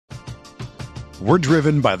We're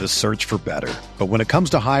driven by the search for better. But when it comes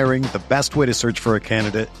to hiring, the best way to search for a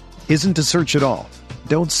candidate isn't to search at all.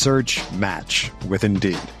 Don't search, match with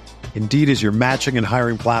Indeed. Indeed is your matching and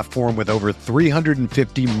hiring platform with over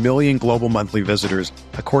 350 million global monthly visitors,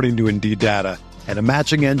 according to Indeed data, and a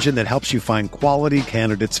matching engine that helps you find quality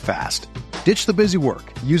candidates fast. Ditch the busy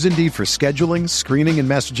work. Use Indeed for scheduling, screening, and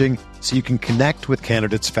messaging so you can connect with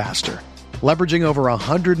candidates faster. Leveraging over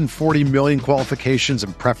 140 million qualifications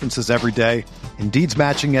and preferences every day, Indeed's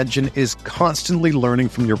matching engine is constantly learning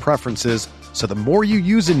from your preferences, so the more you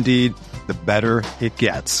use Indeed, the better it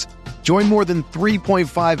gets. Join more than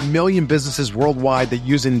 3.5 million businesses worldwide that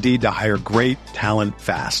use Indeed to hire great talent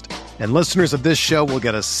fast. And listeners of this show will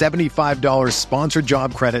get a $75 sponsored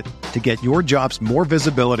job credit to get your jobs more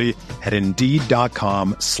visibility at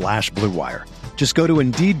Indeed.com/Blue Wire. Just go to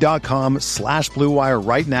Indeed.com/Blue Wire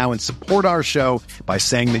right now and support our show by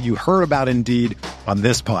saying that you heard about Indeed on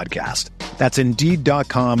this podcast. That's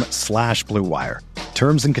Indeed.com/Blue Wire.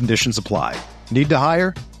 Terms and conditions apply. Need to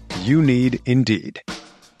hire? You need Indeed.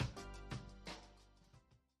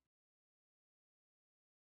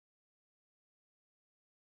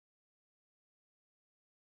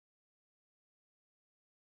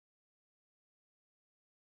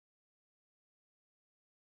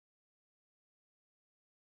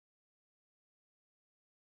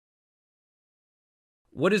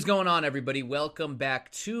 What is going on, everybody? Welcome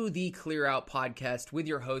back to the Clear Out Podcast with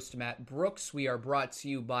your host, Matt Brooks. We are brought to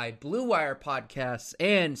you by Blue Wire Podcasts.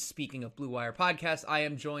 And speaking of Blue Wire Podcasts, I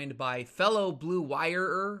am joined by fellow Blue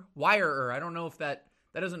Wirer. I don't know if that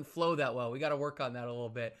doesn't flow that well. We got to work on that a little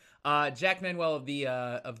bit. Jack Manuel of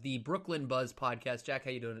the Brooklyn Buzz Podcast. Jack,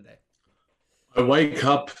 how you doing today? I wake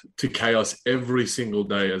up to chaos every single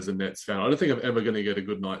day as a Nets fan. I don't think I'm ever going to get a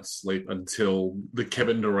good night's sleep until the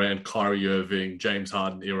Kevin Durant, Kyrie Irving, James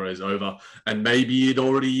Harden era is over. And maybe it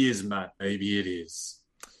already is, Matt. Maybe it is.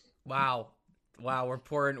 Wow. We're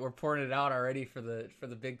pouring it out already for the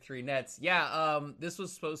big three Nets. Yeah. This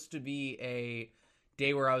was supposed to be a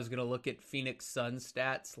day where I was going to look at Phoenix Suns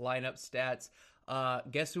stats, lineup stats.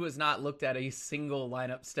 Guess who has not looked at a single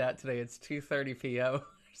lineup stat today? It's 2:30 p.m.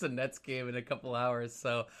 There's a Nets game in a couple hours.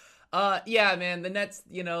 So, yeah, man, the Nets,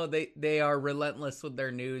 they are relentless with their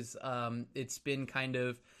news. It's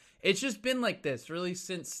just been like this really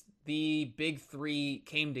since the big three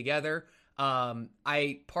came together.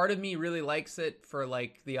 Part of me really likes it for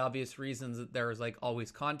like the obvious reasons that there is like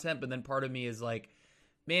always content, but then part of me is like,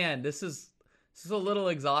 man, this is a little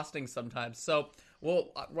exhausting sometimes. So,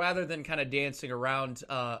 well, rather than kind of dancing around,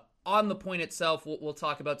 on the point itself, we'll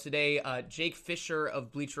talk about today. Jake Fisher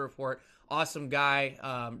of Bleacher Report, awesome guy,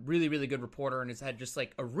 really, really good reporter, and has had just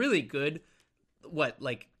like a really good,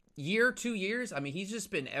 2 years? I mean, he's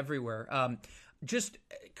just been everywhere. Just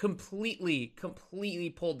completely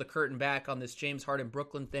pulled the curtain back on this James Harden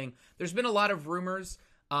Brooklyn thing. There's been a lot of rumors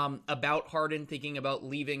about Harden thinking about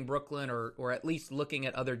leaving Brooklyn or at least looking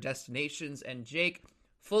at other destinations, and Jake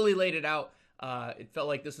fully laid it out. It felt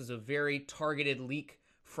like this was a very targeted leak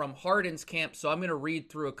from Harden's camp, so I'm going to read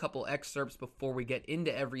through a couple excerpts before we get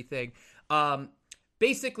into everything.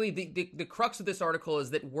 Basically, the crux of this article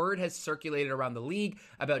is that word has circulated around the league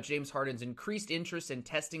about James Harden's increased interest in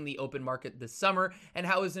testing the open market this summer and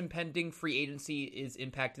how his impending free agency is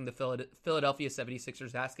impacting the Philadelphia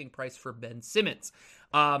 76ers asking price for Ben Simmons.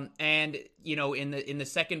 And, in the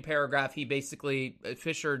second paragraph,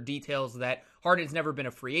 Fisher details that Harden's never been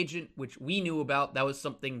a free agent, which we knew about. That was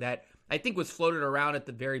something that I think was floated around at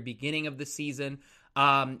the very beginning of the season.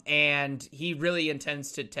 And he really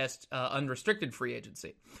intends to test unrestricted free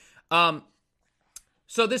agency.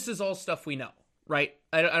 So this is all stuff we know, right?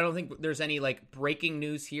 I don't think there's any like breaking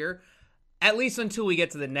news here, at least until we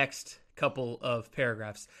get to the next couple of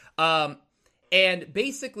paragraphs. And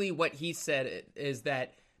basically what he said is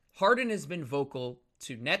that Harden has been vocal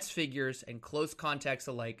to Nets figures and close contacts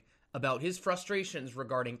alike about his frustrations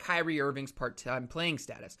regarding Kyrie Irving's part-time playing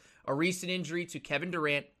status. A recent injury to Kevin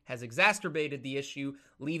Durant has exacerbated the issue,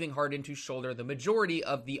 leaving Harden to shoulder the majority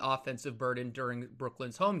of the offensive burden during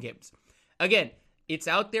Brooklyn's home games. Again, it's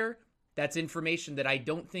out there. That's information that I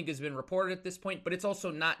don't think has been reported at this point, but it's also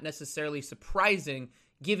not necessarily surprising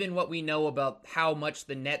given what we know about how much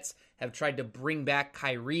the Nets have tried to bring back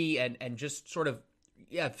Kyrie and just sort of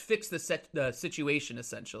fix the situation,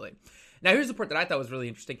 essentially. Now, here's the part that I thought was really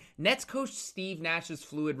interesting. Nets coach Steve Nash's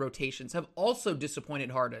fluid rotations have also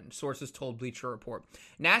disappointed Harden, sources told Bleacher Report.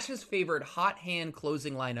 Nash has favored hot hand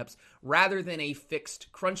closing lineups rather than a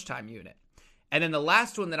fixed crunch time unit. And then the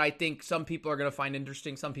last one that I think some people are going to find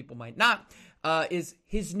interesting, some people might not, is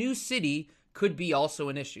his new city could be also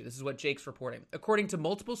an issue. This is what Jake's reporting. According to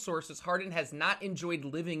multiple sources, Harden has not enjoyed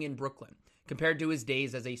living in Brooklyn compared to his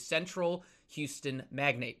days as a central Houston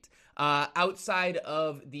magnate. Outside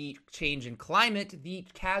of the change in climate, the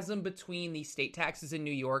chasm between the state taxes in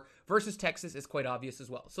New York versus Texas is quite obvious as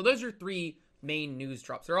well. So those are three main news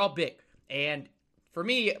drops. They're all big. And for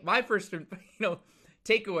me, my first,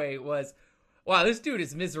 takeaway was, wow, this dude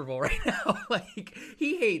is miserable right now. Like,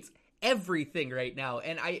 he hates everything right now.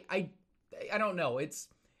 And I don't know. It's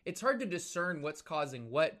hard to discern what's causing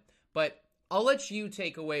what, but I'll let you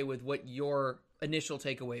take away with what your initial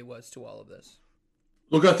takeaway was to all of this.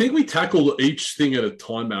 Look, I think we tackle each thing at a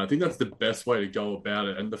time, man. I think that's the best way to go about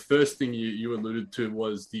it. And the first thing you alluded to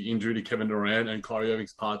was the injury to Kevin Durant and Kyrie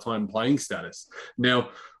Irving's part-time playing status. Now,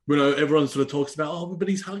 everyone sort of talks about, but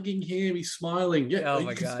he's hugging him, he's smiling. Yeah. Oh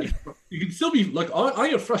my God. You can still be like, I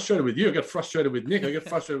get frustrated with you. I get frustrated with Nick. I get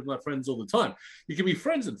frustrated with my friends all the time. You can be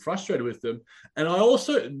friends and frustrated with them. And I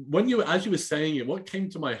also, as you were saying it, what came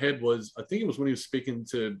to my head was, I think it was when he was speaking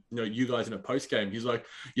to, you guys in a post game. He's like,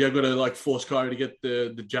 yeah, I've got to force Kyrie to get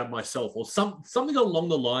the jab myself, or something along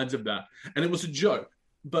the lines of that. And it was a joke.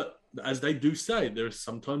 But as they do say, there is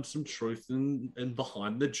sometimes some truth in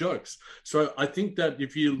behind the jokes. So I think that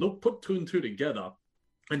if you put two and two together,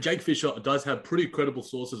 and Jake Fisher does have pretty credible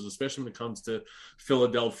sources, especially when it comes to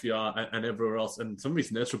Philadelphia and everywhere else. And some of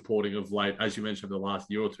his Nets reporting of late, as you mentioned, the last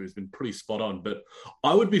year or two has been pretty spot on. But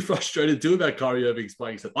I would be frustrated too about Kyrie Irving's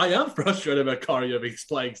playing status. I am frustrated about Kyrie Irving's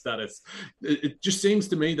playing status. It just seems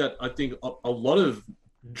to me that I think a lot of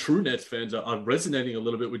true Nets fans are resonating a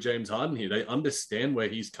little bit with James Harden here. They understand where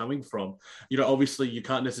he's coming from. Obviously you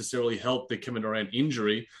can't necessarily help the Kevin Durant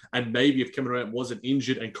injury. And maybe if Kevin Durant wasn't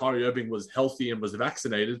injured and Kyrie Irving was healthy and was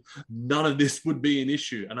vaccinated, none of this would be an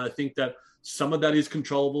issue. And I think that some of that is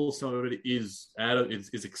controllable. Some of it is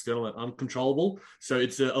is external and uncontrollable. So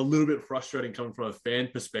it's a little bit frustrating coming from a fan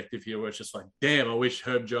perspective here, where it's just like, damn, I wish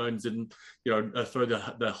Herb Jones didn't, throw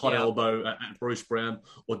the hot elbow at Bruce Brown,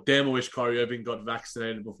 or damn, I wish Kyrie Irving got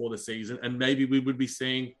vaccinated before the season. And maybe we would be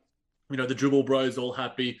seeing, the dribble bros all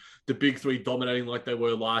happy, the big three dominating like they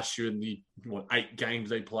were last year in the 8 games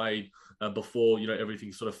they played before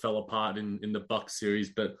everything sort of fell apart in the Bucks series.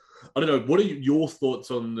 But I don't know, what are your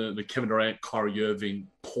thoughts on the Kevin Durant, Kyrie Irving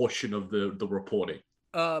portion of the reporting?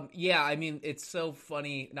 Yeah, I mean, it's so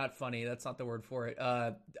funny. Not funny, that's not the word for it.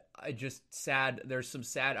 I just sad. There's some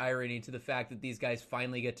sad irony to the fact that these guys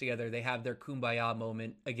finally get together. They have their kumbaya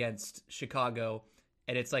moment against Chicago,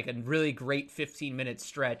 and it's like a really great 15-minute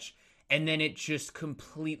stretch. And then it just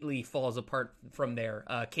completely falls apart from there.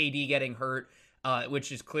 KD getting hurt,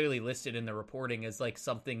 which is clearly listed in the reporting as like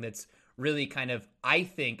something that's really kind of, I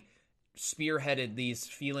think, spearheaded these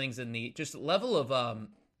feelings and the just level of,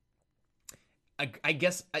 I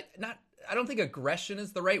guess, I don't think aggression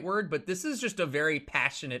is the right word, but this is just a very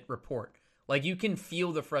passionate report. Like, you can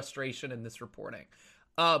feel the frustration in this reporting.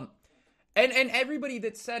 And everybody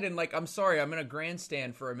that said, and like, I'm sorry, I'm going to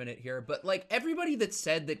grandstand for a minute here, but like everybody that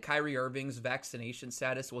said that Kyrie Irving's vaccination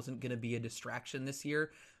status wasn't going to be a distraction this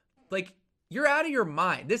year, like, you're out of your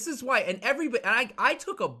mind. This is why, and everybody, and I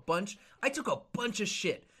took a bunch of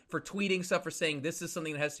shit for tweeting stuff, for saying this is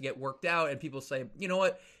something that has to get worked out, and people say, you know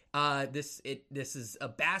what, this is a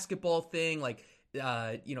basketball thing, like,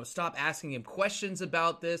 stop asking him questions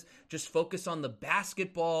about this. Just focus on the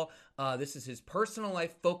basketball. This is his personal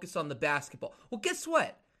life. Focus on the basketball. Well, guess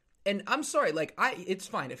what? And I'm sorry, like, it's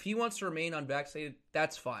fine. If he wants to remain unvaccinated,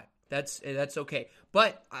 that's fine. That's okay.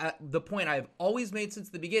 But the point I've always made since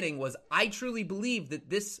the beginning was I truly believe that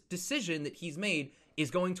this decision that he's made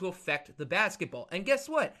is going to affect the basketball. And guess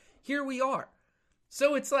what? Here we are.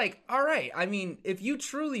 So it's like, all right, I mean, if you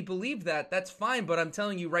truly believe that, that's fine. But I'm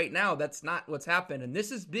telling you right now, that's not what's happened. And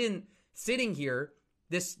this has been sitting here.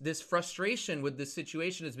 This frustration with this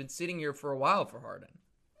situation has been sitting here for a while for Harden.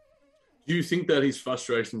 Do you think that his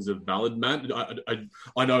frustrations are valid, Matt?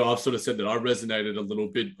 I know I've sort of said that I resonated a little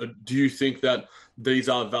bit. Do you think that these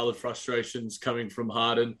are valid frustrations coming from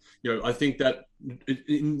Harden? I think that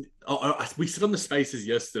we sit on the spaces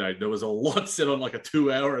yesterday. There was a lot said on like a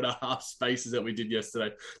 2.5 spaces that we did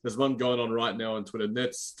yesterday. There's one going on right now on Twitter.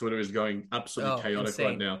 Nets Twitter is going absolutely chaotic insane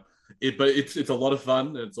right now. But it's a lot of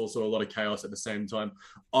fun, and it's also a lot of chaos at the same time.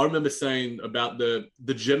 I remember saying about the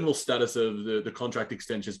general status of the contract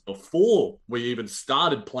extensions before we even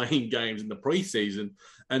started playing games in the preseason,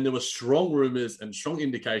 and there were strong rumors and strong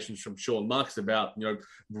indications from Sean Marks about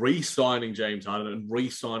re-signing James Harden and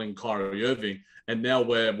re-signing Kyrie Irving. And now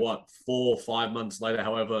we're 4 or 5 months later,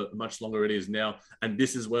 however much longer it is now, and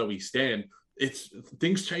this is where we stand.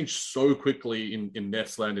 Things change so quickly in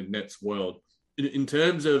Nets land and Nets world. In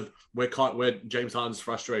terms of where James Harden's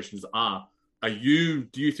frustrations are, Do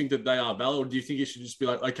you think that they are valid, or do you think it should just be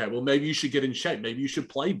like, okay, well, maybe you should get in shape, maybe you should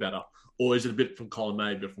play better, or is it a bit from column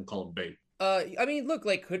A, a bit from column B? I mean, look,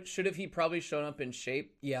 like, should have he probably shown up in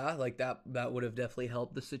shape? Yeah, like that would have definitely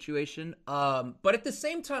helped the situation. But at the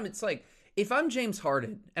same time, it's like, if I'm James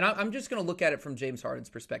Harden, and I'm just gonna look at it from James Harden's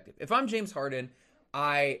perspective. If I'm James Harden,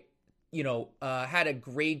 I, had a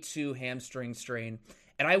grade 2 hamstring strain,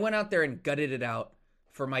 and I went out there and gutted it out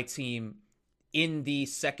for my team in the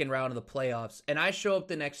second round of the playoffs, and I show up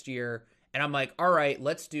the next year and I'm like, all right,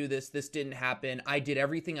 let's do this. This didn't happen. I did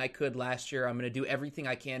everything I could last year. I'm going to do everything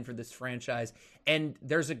I can for this franchise. And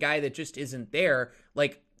there's a guy that just isn't there,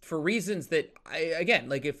 like, for reasons that,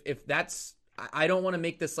 if that's, I don't want to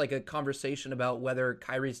make this like a conversation about whether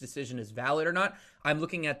Kyrie's decision is valid or not. I'm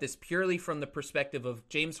looking at this purely from the perspective of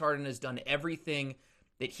James Harden has done everything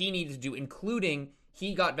that he needed to do, including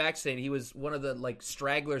he got vaccinated. He was one of the like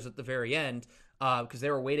stragglers at the very end because they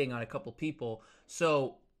were waiting on a couple people.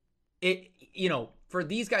 So for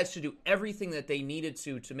these guys to do everything that they needed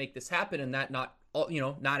to make this happen, and that not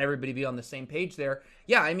everybody be on the same page there.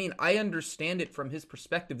 Yeah, I mean, I understand it from his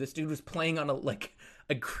perspective. This dude was playing on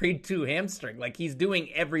a grade 2 hamstring. Like, he's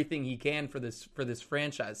doing everything he can for this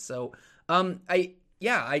franchise. So, I'm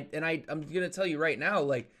gonna tell you right now,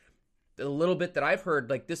 like, a little bit that I've heard,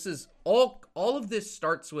 like, this is all of this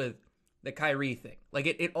starts with the Kyrie thing. Like,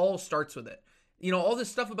 it all starts with it. All this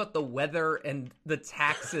stuff about the weather and the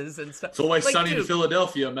taxes and stuff. It's always sunny in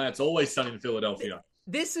Philadelphia, Matt. It's always sunny in Philadelphia.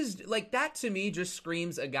 This is, like, that to me just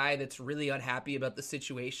screams a guy that's really unhappy about the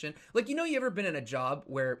situation. Like, you ever been in a job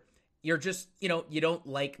where you're just, you don't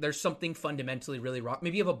like, there's something fundamentally really wrong.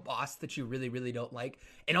 Maybe you have a boss that you really, really don't like.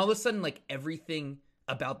 And all of a sudden, like, everything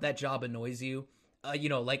about that job annoys you.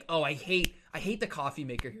 Like, oh, I hate the coffee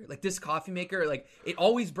maker here. Like, this coffee maker, like, it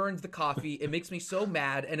always burns the coffee. It makes me so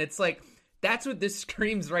mad. And it's like, that's what this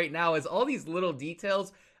screams right now, is all these little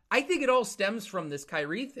details. I think it all stems from this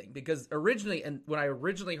Kyrie thing, because when I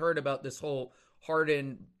originally heard about this whole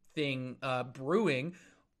Harden thing brewing,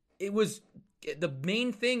 the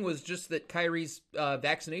main thing was just that Kyrie's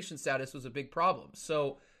vaccination status was a big problem.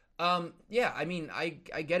 So, I mean, I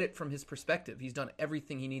get it from his perspective. He's done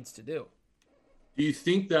everything he needs to do. Do you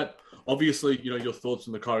think that, obviously, your thoughts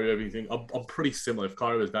on the Kyrie Irving thing are pretty similar. If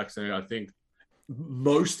Kyrie was vaccinated, I think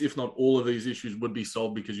most, if not all, of these issues would be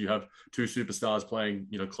solved, because you have two superstars playing,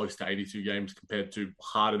 close to 82 games compared to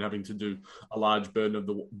Harden having to do a large burden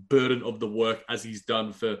of the work as he's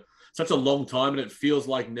done for such a long time. And it feels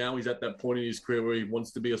like now he's at that point in his career where he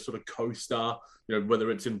wants to be a sort of co-star,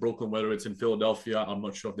 whether it's in Brooklyn, whether it's in Philadelphia. I'm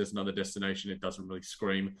not sure if there's another destination. It doesn't really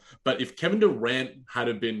scream. But if Kevin Durant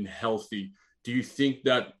had been healthy, do you think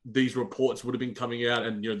that these reports would have been coming out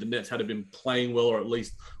and, the Nets had been playing well, or at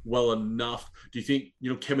least well enough? Do you think,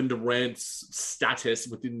 Kevin Durant's status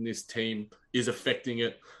within this team is affecting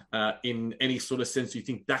it in any sort of sense? Do you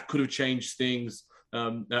think that could have changed things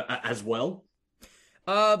as well?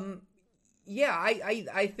 Yeah,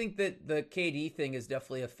 I think that the KD thing has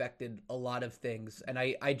definitely affected a lot of things. And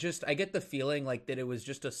I get the feeling like that it was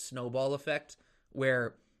just a snowball effect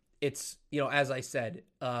where it's, as I said,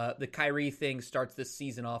 the Kyrie thing starts this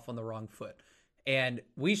season off on the wrong foot. And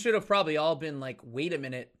we should have probably all been like, wait a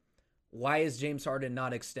minute, why is James Harden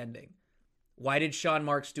not extending? Why did Sean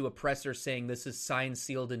Marks do a presser saying this is signed,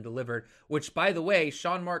 sealed, and delivered? Which, by the way,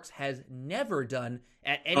 Sean Marks has never done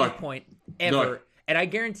at any point ever. No. And I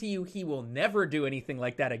guarantee you he will never do anything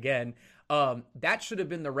like that again. That should have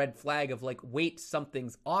been the red flag of like, wait,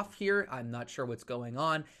 something's off here. I'm not sure what's going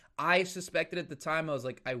on. I suspected at the time, I was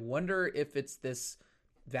like, I wonder if it's this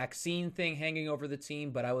vaccine thing hanging over the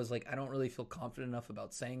team, but I was like, I don't really feel confident enough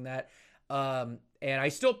about saying that. And I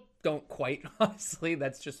still don't quite, honestly.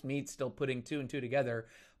 That's just me still putting two and two together.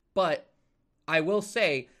 But I will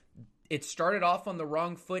say, it started off on the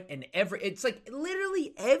wrong foot, and it's like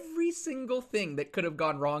literally every single thing that could have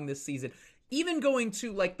gone wrong this season, even going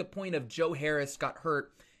to like the point of Joe Harris got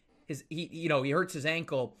hurt. He hurts his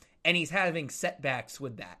ankle, and he's having setbacks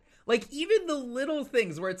with that. Like, even the little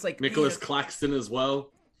things where it's like Nicholas Claxton as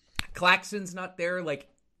well. Claxton's not there. Like,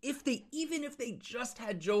 even if they just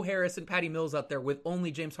had Joe Harris and Patty Mills out there with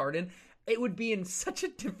only James Harden, it would be in such a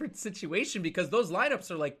different situation, because those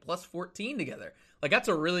lineups are like plus 14 together. Like, that's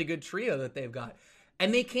a really good trio that they've got.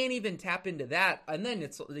 And they can't even tap into that. And then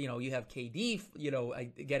it's, you have KD,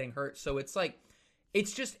 getting hurt. So it's like,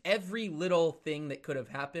 it's just every little thing that could have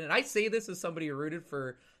happened. And I say this as somebody who rooted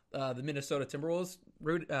for the Minnesota Timberwolves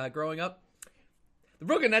growing up. The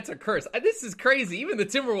Brooklyn Nets are cursed. This is crazy. Even the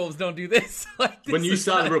Timberwolves don't do this. Like, this when you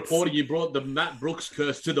started nuts. reporting, you brought the Matt Brooks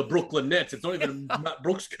curse to the Brooklyn Nets. It's not even a Matt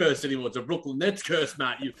Brooks curse anymore. It's a Brooklyn Nets curse,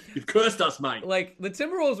 Matt. You've cursed us, mate. Like, the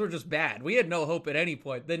Timberwolves were just bad. We had no hope at any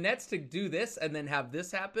point. The Nets to do this and then have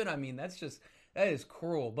this happen, I mean, that is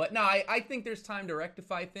cruel. But no, I think there's time to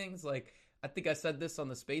rectify things. Like, I think I said this on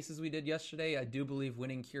the spaces we did yesterday. I do believe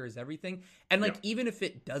winning cures everything. And like, even if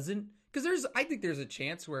it doesn't, because I think there's a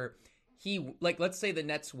chance where he, like, let's say the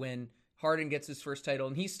Nets win, Harden gets his first title,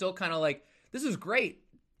 and he's still kind of like, this is great.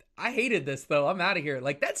 I hated this though. I'm out of here.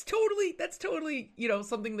 Like, that's totally,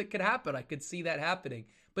 something that could happen. I could see that happening.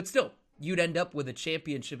 But still, you'd end up with a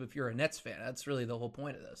championship if you're a Nets fan. That's really the whole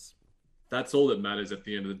point of this. That's all that matters at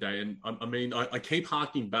the end of the day. And I mean, I keep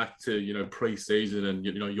harking back to, preseason and,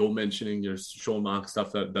 you're mentioning, Sean Mark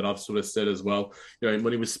stuff that I've sort of said as well. When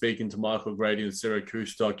he was speaking to Michael Grady and Sarah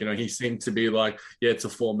Kustok, he seemed to be like, yeah, it's a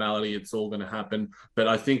formality. It's all going to happen. But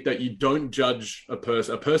I think that you don't judge a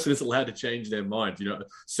person. A person is allowed to change their mind.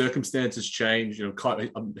 Circumstances change.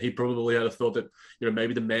 He probably had a thought that,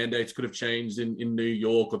 maybe the mandates could have changed in New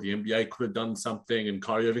York, or the NBA could have done something, and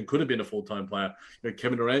Kyrie Irving could have been a full-time player.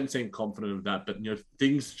 Kevin Durant seemed confident of that, but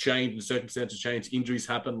things change and circumstances change, injuries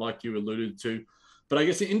happen, like you alluded to. But I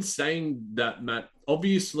guess in saying that, Matt,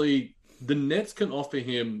 obviously the Nets can offer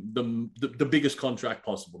him the biggest contract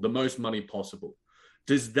possible, the most money possible.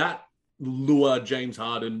 Does that lure James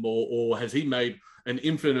Harden more, or has he made an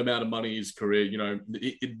infinite amount of money in his career?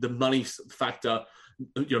 The money factor,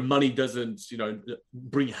 money doesn't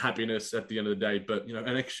bring happiness at the end of the day, but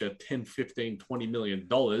an extra 10, 15, 20 million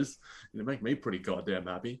dollars, make me pretty goddamn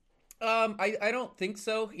happy. I don't think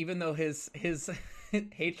so, even though his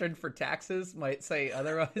hatred for taxes might say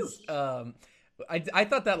otherwise. I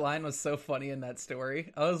thought that line was so funny in that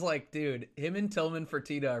story. I was like, dude, him and Tillman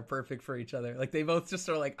Fertitta are perfect for each other. Like, they both just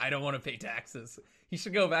are like, I don't want to pay taxes. He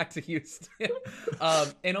should go back to Houston.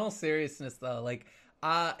 In all seriousness, though, like,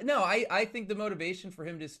 no, I think the motivation for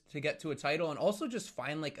him just to get to a title and also just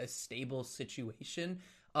find like a stable situation,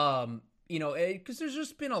 because there's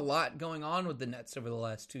just been a lot going on with the Nets over the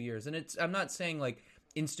last 2 years. And I'm not saying like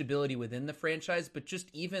instability within the franchise, but just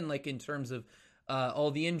even like in terms of all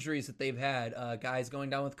the injuries that they've had, guys going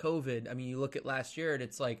down with COVID. I mean, you look at last year and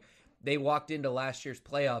it's like they walked into last year's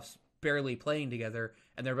playoffs barely playing together,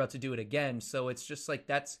 and they're about to do it again. So it's just like,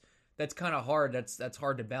 that's kind of hard. That's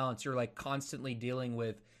hard to balance. You're like constantly dealing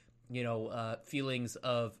with, feelings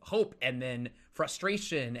of hope and then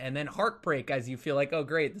frustration and then heartbreak as you feel like, oh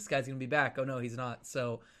great, this guy's going to be back. Oh no, he's not.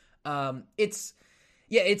 So it's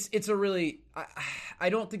a really, I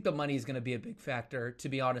don't think the money is going to be a big factor, to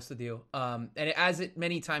be honest with you. And as it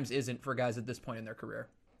many times isn't for guys at this point in their career.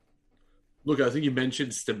 Look, I think you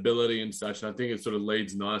mentioned stability and such, and I think it sort of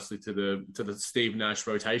leads nicely to the Steve Nash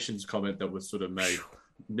rotations comment that was sort of made.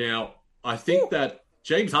 Now, I think that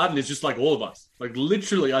James Harden is just like all of us. Like,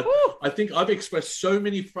 literally, I think I've expressed so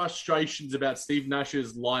many frustrations about Steve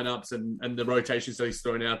Nash's lineups and the rotations that he's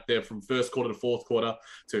thrown out there, from first quarter to fourth quarter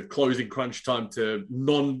to closing crunch time to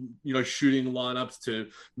shooting lineups to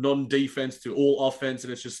non-defense to all offense.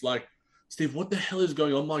 And it's just like, Steve, what the hell is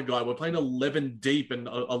going on, my guy? We're playing 11 deep, and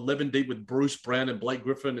 11 deep with Bruce Brown and Blake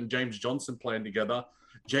Griffin and James Johnson playing together.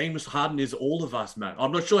 James Harden is all of us, Matt.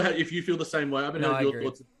 I'm not sure if you feel the same way. I haven't heard your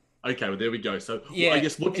thoughts. Okay, well, there we go. So I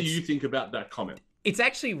guess, what do you think about that comment? It's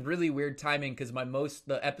actually really weird timing, because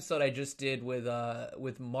the episode I just did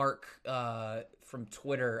with Mark from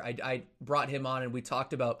Twitter, I brought him on and we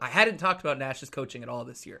talked about, I hadn't talked about Nash's coaching at all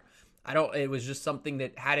this year. It was just something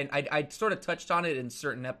that I sort of touched on it in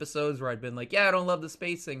certain episodes where I'd been like, yeah, I don't love the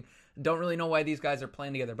spacing. Don't really know why these guys are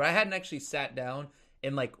playing together. But I hadn't actually sat down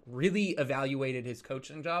and like really evaluated his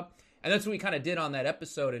coaching job. And that's what we kind of did on that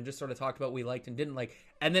episode, and just sort of talked about what we liked and didn't like.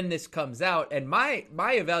 And then this comes out, and my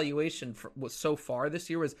evaluation was so far this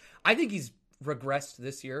year was, I think he's regressed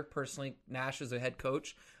this year, personally, Nash as a head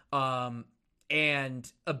coach.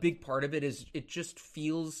 And a big part of it is it just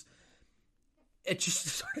sort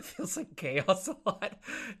of feels like chaos a lot.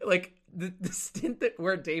 Like the stint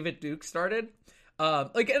where David Duke started.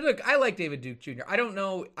 Look, I like David Duke Jr. I don't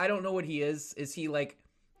know what he is. Is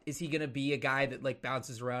he going to be a guy that like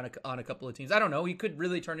bounces around on a couple of teams? I don't know. He could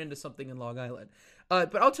really turn into something in Long Island.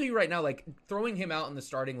 But I'll tell you right now, like, throwing him out in the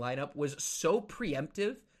starting lineup was so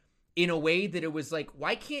preemptive in a way that it was like,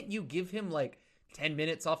 why can't you give him like 10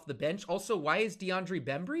 minutes off the bench? Also, why is DeAndre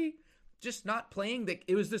Bembry just not playing?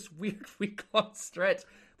 It was this weird week-long stretch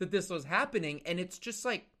that this was happening. And it's just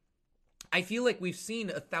like, I feel like we've seen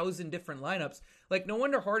 1,000 different lineups. Like, no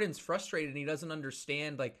wonder Harden's frustrated and he doesn't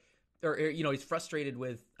understand, like, or he's frustrated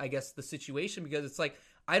with, I guess, the situation, because it's like,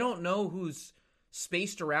 I don't know who's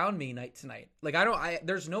spaced around me night to night. Like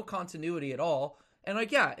there's no continuity at all. And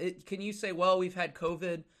like, yeah, can you say, well, we've had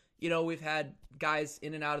COVID, we've had guys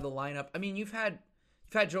in and out of the lineup. I mean, you've had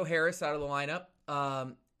Joe Harris out of the lineup,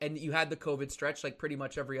 and you had the COVID stretch like pretty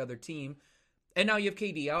much every other team. And now you have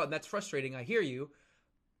KD out, and that's frustrating. I hear you.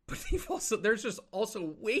 But there's just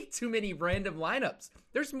also way too many random lineups.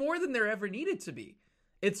 There's more than there ever needed to be.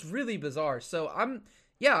 It's really bizarre. So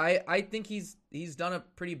I think he's done a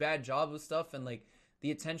pretty bad job with stuff, and like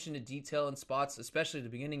the attention to detail and spots, especially at the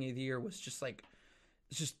beginning of the year, was just like,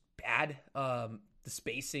 it's just bad. The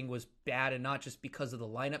spacing was bad, and not just because of the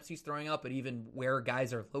lineups he's throwing up, but even where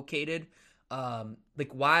guys are located.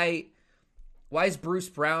 Like why is Bruce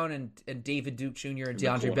Brown and David Duke Jr. and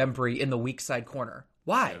DeAndre Bembry in the weak side corner?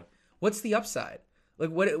 Why? Yeah. What's the upside? Like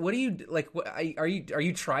what do you like? What, are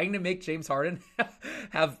you trying to make James Harden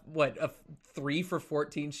have a 3 for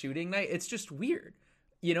 14 shooting night? It's just weird.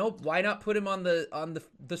 Why not put him on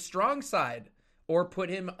the strong side, or put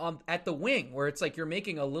him at the wing where it's like you're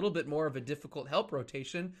making a little bit more of a difficult help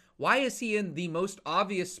rotation? Why is he in the most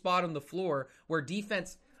obvious spot on the floor where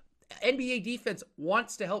NBA defense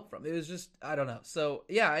wants to help from? It was just, I don't know. So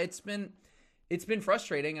yeah, it's been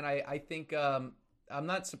frustrating, and I think I'm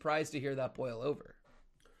not surprised to hear that boil over.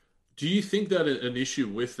 Do you think that an issue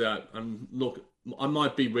with that, look, I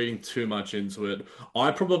might be reading too much into it. I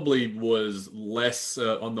probably was less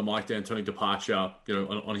on the Mike D'Antoni departure,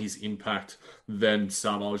 on his impact than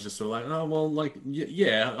some. I was just sort of like, oh, well, like,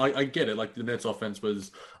 yeah, I get it. Like the Nets offense was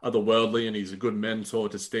otherworldly, and he's a good mentor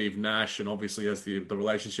to Steve Nash, and obviously has the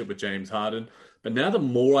relationship with James Harden. But now the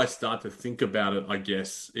more I start to think about it, I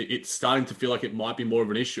guess, it's starting to feel like it might be more of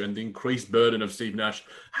an issue, and the increased burden of Steve Nash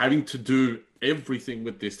having to do everything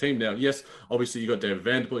with this team. Now, yes, obviously you got David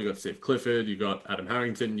Vanderbilt, you got Steve Clifford, you got Adam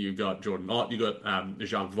Harrington, you got Jordan Ott, you got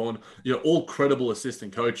Jacques Vaughn, all credible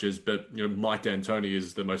assistant coaches, but Mike D'Antoni is one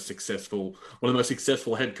of the most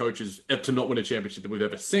successful head coaches to not win a championship that we've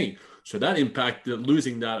ever seen. So that impact,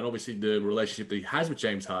 losing that, and obviously the relationship that he has with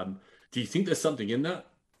James Harden, do you think there's something in that?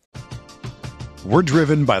 We're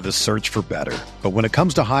driven by the search for better. But when it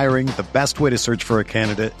comes to hiring, the best way to search for a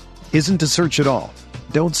candidate isn't to search at all.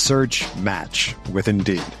 Don't search, match with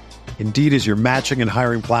Indeed. Indeed is your matching and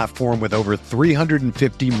hiring platform with over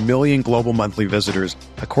 350 million global monthly visitors,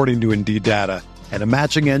 according to Indeed data, and a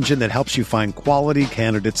matching engine that helps you find quality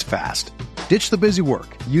candidates fast. Ditch the busy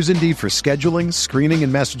work. Use Indeed for scheduling, screening,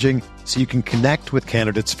 and messaging so you can connect with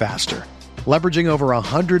candidates faster. Leveraging over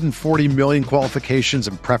 140 million qualifications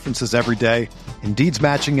and preferences every day, Indeed's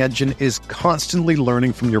matching engine is constantly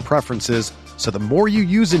learning from your preferences, so the more you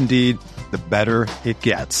use Indeed, the better it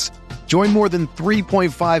gets. Join more than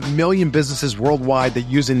 3.5 million businesses worldwide that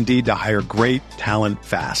use Indeed to hire great talent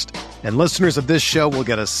fast. And listeners of this show will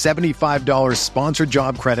get a $75 sponsored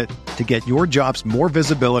job credit to get your jobs more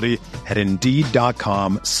visibility at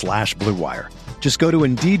Indeed.com/Blue Wire. Just go to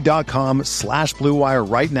Indeed.com/Blue Wire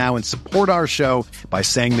right now and support our show by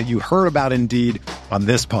saying that you heard about Indeed on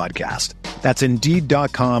this podcast. That's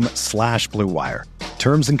Indeed.com/Blue Wire.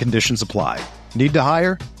 Terms and conditions apply. Need to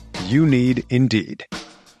hire? You need Indeed.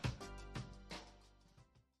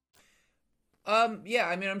 Yeah,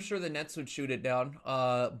 I mean, I'm sure the Nets would shoot it down,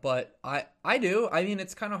 but I do. I mean,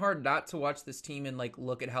 it's kind of hard not to watch this team and like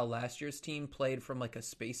look at how last year's team played from like a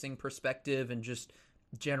spacing perspective and just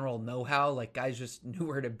general know-how, like guys just knew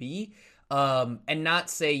where to be, and not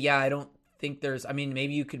say, yeah, I don't think there's, I mean,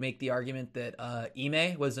 maybe you could make the argument that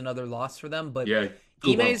Ime was another loss for them, but yeah,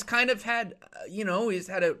 Ime's kind of had, he's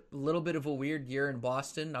had a little bit of a weird year in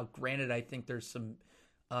Boston. Now, granted, I think there's some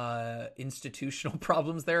institutional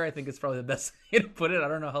problems there. I think it's probably the best way to put it. I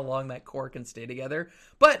don't know how long that core can stay together,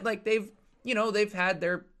 but like they've had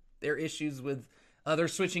their issues with their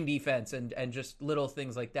switching defense and just little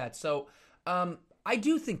things like that. So, I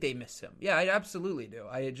do think they miss him. Yeah, I absolutely do.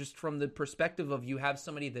 I just, from the perspective of you have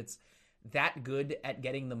somebody that's that good at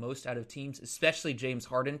getting the most out of teams, especially James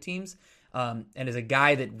Harden teams, and as a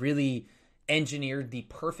guy that really engineered the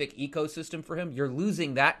perfect ecosystem for him, you're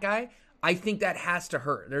losing that guy. I think that has to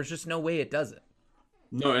hurt. There's just no way it doesn't.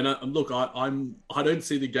 No, and look, I don't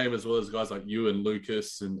see the game as well as guys like you and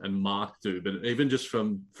Lucas and Mark do, but even just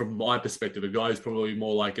from my perspective, a guy who's probably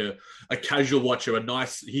more like a casual watcher, a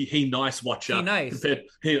nice watcher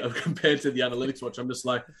compared to the analytics watcher. I'm just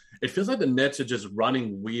like, it feels like the Nets are just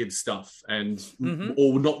running weird stuff and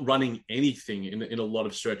or not running anything in a lot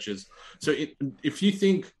of stretches. So if you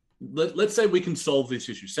think, let's say we can solve this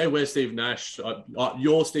issue. Say we're Steve Nash,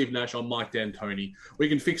 you're Steve Nash, I'm Mike D'Antoni. We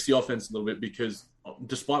can fix the offense a little bit because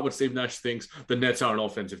despite what Steve Nash thinks, the Nets are an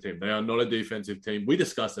offensive team. They are not a defensive team. We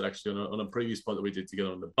discussed it actually on a previous pod that we did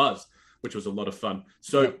together on the Buzz, which was a lot of fun.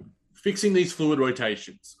 So fixing these fluid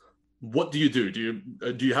rotations. What do you do?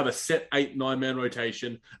 Do you have a set 8-9 man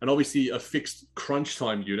rotation and obviously a fixed crunch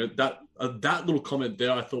time unit? That little comment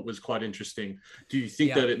there I thought was quite interesting. Do you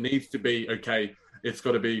think that it needs to be, okay, it's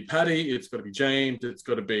got to be Paddy, it's got to be James, it's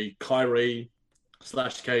got to be Kyrie /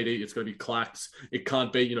 KD, it's got to be Clax. It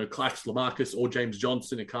can't be, Clax, LaMarcus, or James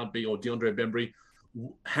Johnson. It can't be, or DeAndre Bembry.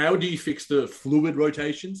 How do you fix the fluid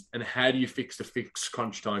rotations and how do you fix the fixed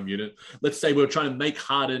crunch time unit? Let's say we're trying to make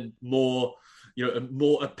Harden more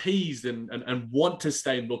appeased and want to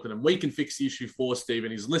stay in Brooklyn, and we can fix the issue for Steve.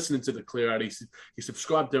 And he's listening to the Clear Out. He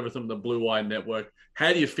subscribed to everything on the Blue Wire Network.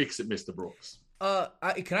 How do you fix it, Mr. Brooks?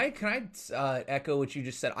 Can I echo what you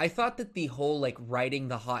just said? I thought that the whole writing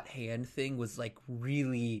the hot hand thing was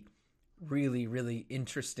really, really, really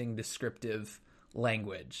interesting, descriptive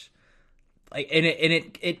language. And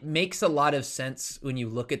it makes a lot of sense when you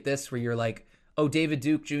look at this, where you're like, oh, David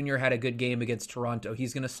Duke Jr. had a good game against Toronto.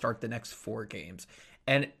 He's going to start the next 4 games.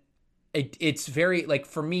 And it's very,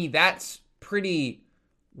 for me, that's pretty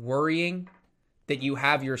worrying that you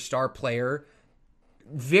have your star player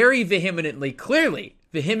very clearly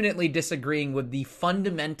vehemently disagreeing with the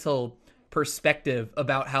fundamental perspective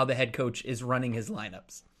about how the head coach is running his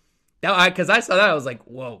lineups. Now, because I saw that, I was like,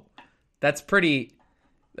 whoa, that's pretty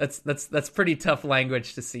tough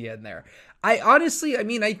language to see in there. I honestly,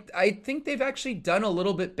 I think they've actually done a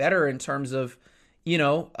little bit better in terms of,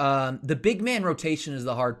 the big man rotation is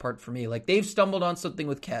the hard part for me. They've stumbled on something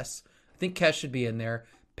with Kess. I think Kess should be in there.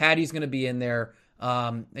 Patty's going to be in there.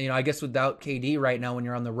 I guess without KD right now, when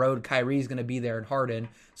you're on the road, Kyrie's going to be there and Harden.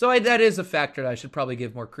 So that is a factor that I should probably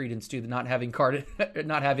give more credence to, not having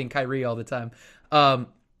Kyrie all the time.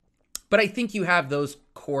 But I think you have those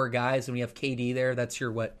core guys, and we have KD there. That's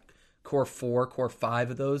your core 4, core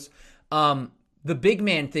 5 of those. The big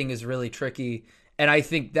man thing is really tricky, and I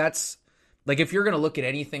think that's if you're going to look at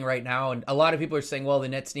anything right now, and a lot of people are saying, well, the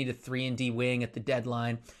Nets need a 3-and-D wing at the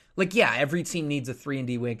deadline. Every team needs a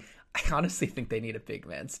 3-and-D wing. I honestly think they need a big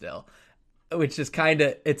man still, which is kind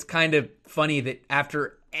of funny that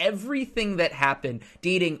after everything that happened,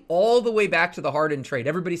 dating all the way back to the Harden trade,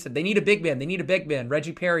 everybody said they need a big man. They need a big man.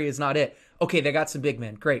 Reggie Perry is not it. Okay, they got some big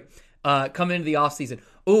men. Great. Coming into the offseason.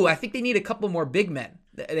 Oh, I think they need a couple more big men.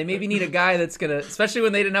 They maybe need a guy that's going to, especially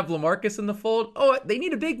when they didn't have LaMarcus in the fold. Oh, they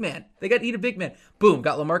need a big man. They need a big man. Boom,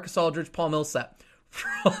 got LaMarcus Aldridge, Paul Millsap.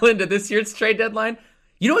 Roll into this year's trade deadline.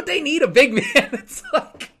 You know what they need? A big man.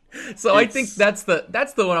 I think that's the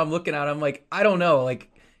one I'm looking at. I'm like, I don't know.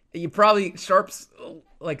 You probably Sharp's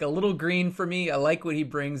a little green for me. I like what he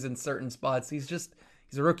brings in certain spots. He's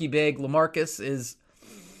a rookie big. LaMarcus is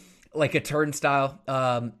like a turnstile.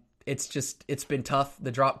 It's been tough.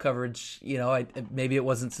 The drop coverage, maybe it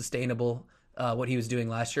wasn't sustainable, what he was doing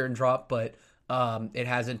last year in drop, but it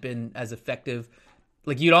hasn't been as effective.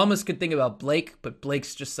 You'd almost could think about Blake, but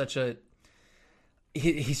Blake's just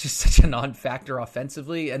he's just such a non-factor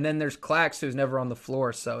offensively. And then there's Clax, who's never on the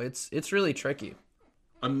floor. So it's really tricky.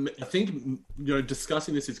 I think,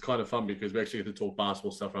 discussing this is kind of fun because we actually get to talk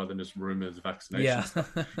basketball stuff rather than just rumors,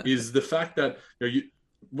 vaccinations. Yeah. Is the fact that,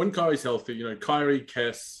 when Kyrie's healthy, Kyrie,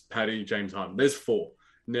 Kess, Patty, James Harden, there's 4.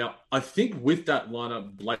 Now, I think with that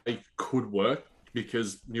lineup, Blake could work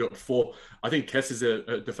because you got 4. I think Kess has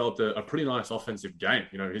developed a pretty nice offensive game.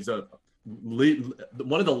 He's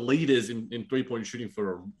one of the leaders in 3-point shooting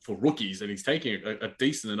for rookies, and he's taking a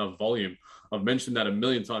decent enough volume. I've mentioned that a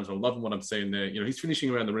million times. I'm loving what I'm seeing there. He's finishing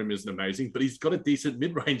around the rim isn't amazing, but he's got a decent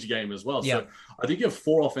mid-range game as well. Yeah. So I think you have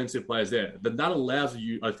 4 offensive players there. Then that allows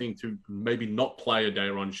you, I think, to maybe not play a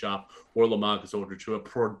Day'Ron Sharpe or LaMarcus Aldridge, who are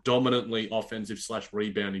predominantly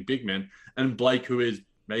offensive/rebounding big men, and Blake, who is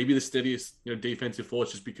maybe the steadiest, defensive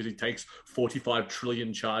force just because he takes 45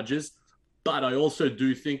 trillion charges. But I also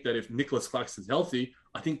do think that if Nicholas Claxton's healthy,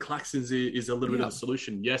 I think Claxton is a little bit of a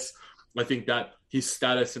solution. Yes, I think that his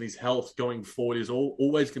status and his health going forward is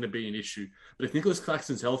always going to be an issue. But if Nicholas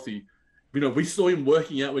Claxton's healthy, we saw him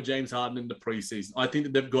working out with James Harden in the preseason. I think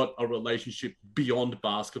that they've got a relationship beyond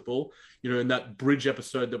basketball. In that bridge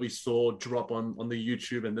episode that we saw drop on the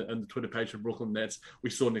YouTube and the Twitter page of Brooklyn Nets, we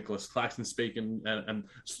saw Nicholas Claxton speak and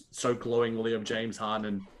so glowingly of James Harden.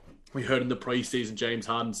 And we heard in the preseason James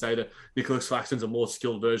Harden say that Nicholas Claxton's a more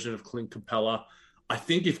skilled version of Clint Capella. I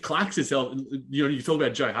think if Clax is healthy, you talk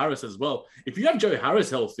about Joe Harris as well. If you have Joe Harris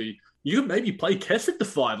healthy, you could maybe play Kess at the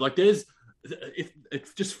 5.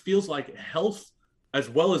 It just feels like health as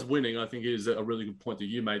well as winning, I think is a really good point that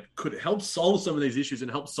you made, could help solve some of these issues and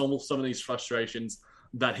help solve some of these frustrations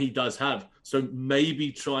that he does have. So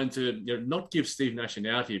maybe trying to not give Steve Nash an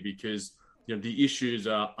out here because the issues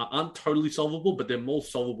aren't totally solvable, but they're more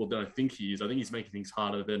solvable than I think he is. I think he's making things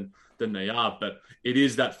harder than they are. But it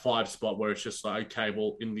is that 5 spot where it's just like, okay,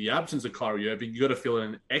 well, in the absence of Kyrie Irving, you got to fill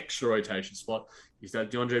in an extra rotation spot. Is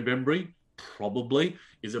that DeAndre Bembry? Probably.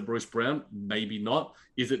 Is it Bruce Brown? Maybe not.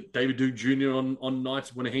 Is it David Duke Jr. on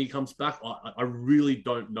nights when he comes back? I really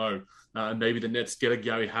don't know. Maybe the Nets get a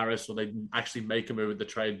Gary Harris, or they actually make a move at the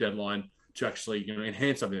trade deadline to actually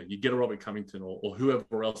enhance something. You get a Robert Covington or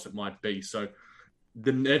whoever else it might be. So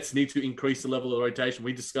the Nets need to increase the level of the rotation.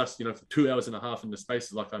 We discussed, for 2 hours and a half in the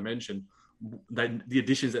spaces, like I mentioned, the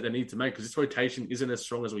additions that they need to make, because this rotation isn't as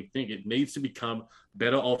strong as we think. It needs to become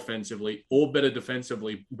better offensively or better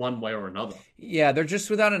defensively, one way or another. Yeah, they're just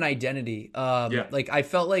without an identity. Like I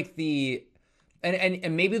felt like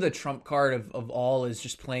and maybe the trump card of all is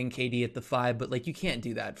just playing KD at the 5, but like you can't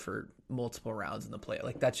do that for multiple rounds in the play.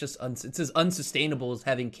 Like that's just it's as unsustainable as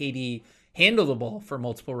having KD handle the ball for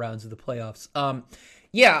multiple rounds of the playoffs.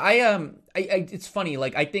 It's funny.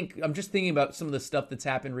 Like I think I'm just thinking about some of the stuff that's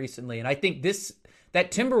happened recently, and I think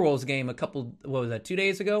that Timberwolves game 2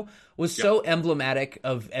 days ago was so emblematic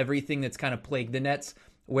of everything that's kind of plagued the Nets,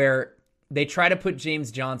 where they try to put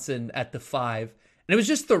James Johnson at the 5, and it was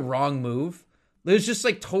just the wrong move. It was just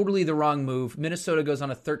like totally the wrong move. Minnesota goes on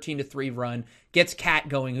a 13-3 run, gets Cat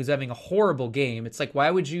going, who's having a horrible game. It's like, why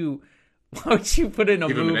would you put in a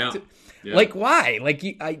Give move? Like, why? Like,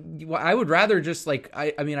 I would rather just like, I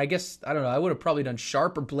guess, I don't know. I would have probably done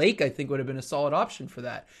Sharp or Blake. I think would have been a solid option for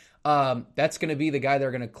that. That's going to be the guy they're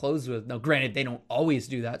going to close with. Now, granted, they don't always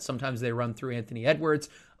do that. Sometimes they run through Anthony Edwards.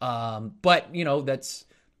 But I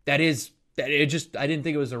didn't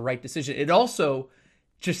think it was the right decision. It also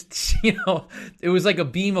just, it was like a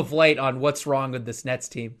beam of light on what's wrong with this Nets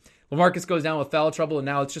team. LaMarcus goes down with foul trouble, and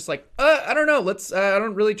now it's just like, I don't know. I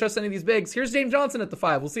don't really trust any of these bigs. Here's James Johnson at the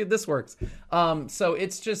 5. We'll see if this works. So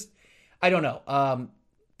it's just, I don't know.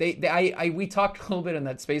 We talked a little bit in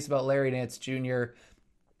that space about Larry Nance Jr.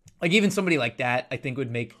 Like even somebody like that, I think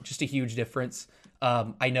would make just a huge difference.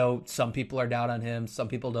 I know some people are down on him. Some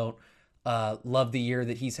people don't love the year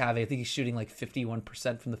that he's having. I think he's shooting like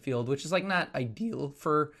 51% from the field, which is like not ideal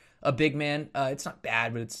for a big man. It's not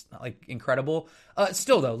bad, but it's not like incredible.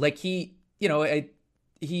 Still though, like he's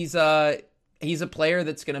a player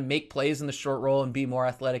that's going to make plays in the short roll and be more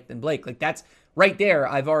athletic than Blake. Like that's right there.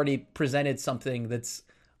 I've already presented something that's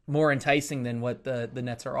more enticing than what the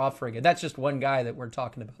Nets are offering. And that's just one guy that we're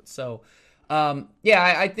talking about. So,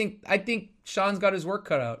 I think Sean's got his work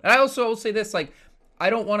cut out. And I also will say this, like, I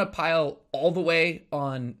don't want to pile all the way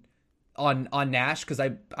on Nash, because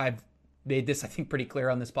I've made this, I think, pretty clear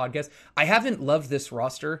on this podcast. I haven't loved this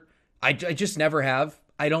roster. I just never have.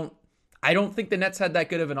 I don't think the Nets had that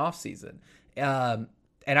good of an offseason. And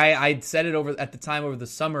I'd said it at the time over the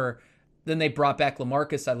summer. Then they brought back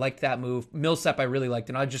LaMarcus. I liked that move. Millsap I really liked,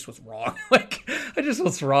 and I just was wrong. I just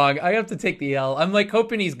was wrong. I have to take the L. I'm like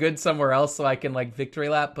hoping he's good somewhere else so I can like victory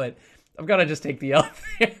lap, but I've got to just take the L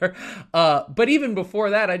there. But even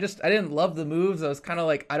before that, I didn't love the moves. I was kind of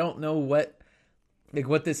like, I don't know what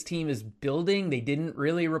this team is building. They didn't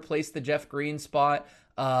really replace the Jeff Green spot.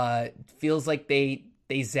 Feels like they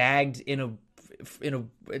zagged in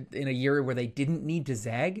a year where they didn't need to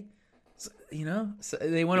zag. So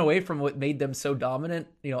they went away from what made them so dominant,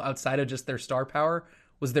 outside of just their star power,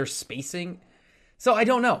 was their spacing. So I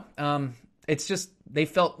don't know. It's just, they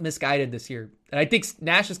felt misguided this year. And I think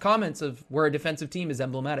Nash's comments of we're a defensive team is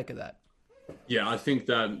emblematic of that. Yeah, I think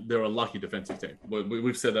that they're a lucky defensive team.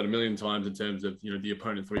 We've said that a million times in terms of, the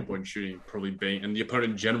opponent 3-point shooting probably being, and the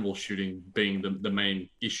opponent general shooting being the main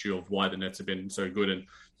issue of why the Nets have been so good. And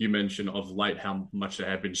you mentioned of late how much they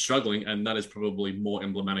have been struggling, and that is probably more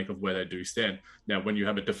emblematic of where they do stand. Now, when you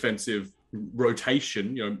have a defensive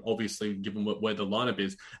rotation, obviously given where the lineup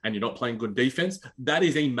is, and you're not playing good defense, that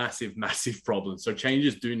is a massive, massive problem. So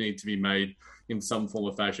changes do need to be made in some form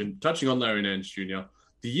or fashion. Touching on Larry Nance Jr.,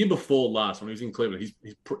 the year before last, when he was in Cleveland,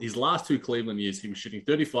 his last 2 Cleveland years, he was shooting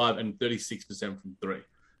 35 and 36% from 3.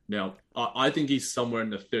 Now, I think he's somewhere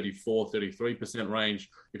in the 34, 33%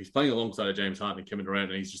 range. If he's playing alongside of James Harden and Kevin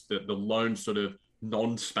Durant, and he's just the lone sort of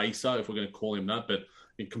non-spacer, if we're going to call him that, but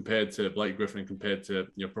compared to Blake Griffin and compared to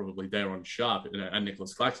probably Daron Sharp and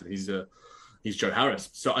Nicholas Claxton, he's Joe Harris.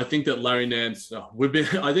 So I think that Larry Nance,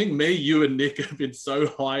 I think me, you, and Nick have been so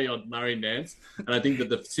high on Larry Nance, and I think that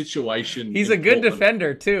the situation. He's a good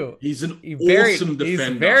defender too. He's an awesome defender. He's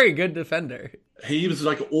a very good defender. He was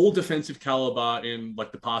like all defensive caliber in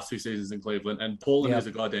like the past 2 seasons in Cleveland, and Portland is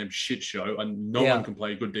a goddamn shit show, and no one can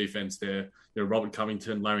play good defense there. Robert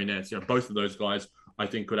Covington, Larry Nance, both of those guys I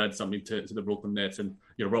think could add something to the Brooklyn Nets. And,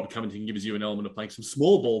 Robert Covington gives you an element of playing some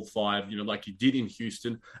small ball five, like he did in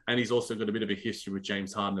Houston. And he's also got a bit of a history with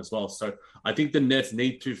James Harden as well. So I think the Nets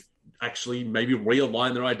need to actually maybe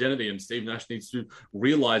realign their identity. And Steve Nash needs to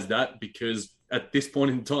realize that, because at this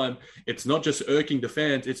point in time, it's not just irking the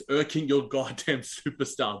fans, it's irking your goddamn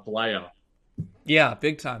superstar player. Yeah,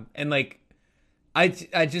 big time. And I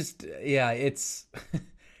just, it's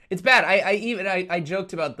it's bad. I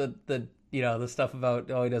joked about the the stuff about,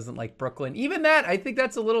 he doesn't like Brooklyn. Even that, I think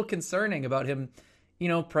that's a little concerning about him.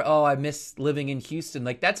 I miss living in Houston.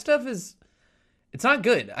 Like, that stuff it's not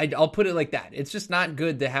good. I'll put it like that. It's just not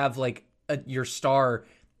good to have your star,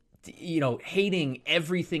 hating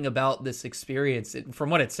everything about this experience. From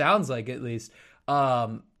what it sounds like, at least,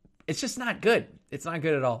 it's just not good. It's not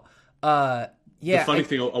good at all. The funny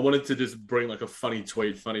thing, I wanted to just bring a funny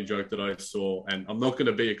tweet, funny joke that I saw, and I'm not going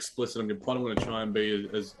to be explicit. I'm going to try and be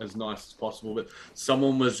as nice as possible. But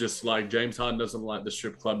someone was just like, James Harden doesn't like the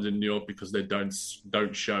strip clubs in New York because they don't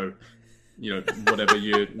show, whatever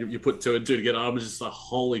you put two and two together. I was just like,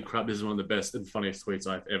 holy crap, this is one of the best and funniest tweets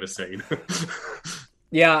I've ever seen.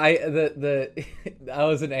 Yeah, I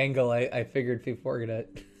was an angle I figured people were gonna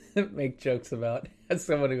make jokes about, as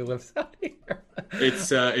someone who lives out here.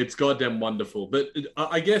 It's goddamn wonderful. But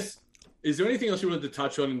I guess, is there anything else you wanted to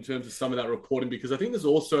touch on in terms of some of that reporting? Because I think there's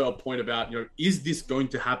also a point about, is this going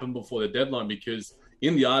to happen before the deadline? Because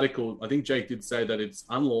in the article, I think Jake did say that it's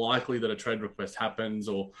unlikely that a trade request happens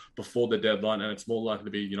or before the deadline, and it's more likely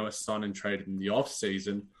to be, a sign and trade in the off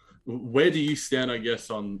season. Where do you stand, I guess,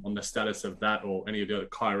 on the status of that, or any of the other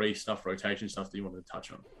Kyrie stuff, rotation stuff that you wanted to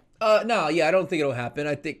touch on? No, yeah, I don't think it'll happen.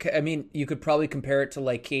 You could probably compare it to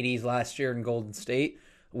KD's last year in Golden State,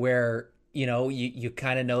 where, you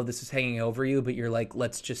kind of know this is hanging over you, but you're like,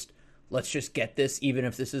 let's just get this, even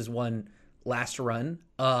if this is one last run.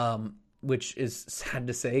 Which is sad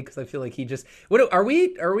to say, because I feel like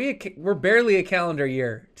we're barely a calendar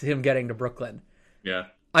year to him getting to Brooklyn. Yeah.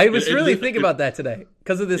 I was thinking about that today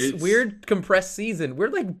because of this weird compressed season.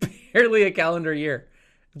 We're barely a calendar year.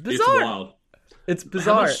 Bizarre. It's wild. It's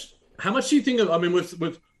bizarre. How much do you think of,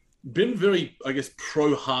 we've been very, I guess,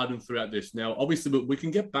 pro Harden throughout this. Now, obviously, we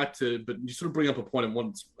can get back to, but you sort of bring up a point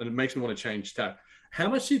and it makes me want to change tack. How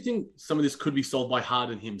much do you think some of this could be solved by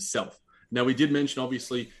Harden himself? Now, we did mention,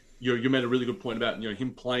 obviously, you made a really good point about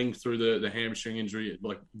him playing through the hamstring injury,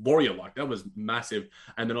 warrior-like. That was massive.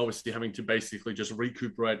 And then obviously having to basically just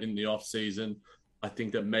recuperate in the off-season. I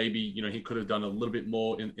think that maybe, he could have done a little bit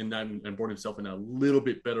more in that and brought himself in a little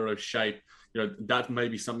bit better of shape. That may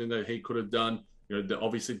be something that he could have done.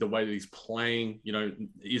 Obviously the way that he's playing,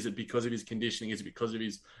 is it because of his conditioning? Is it because of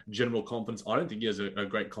his general confidence? I don't think he has a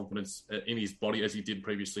great confidence in his body as he did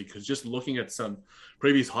previously, because just looking at some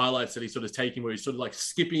previous highlights that he's sort of taking where he's sort of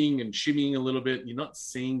skipping and shimmying a little bit, you're not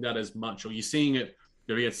seeing that as much, or you're seeing it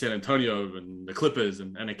against San Antonio and the Clippers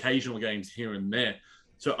and occasional games here and there.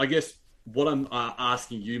 So I guess what I'm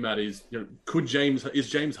asking you, Matt, is, is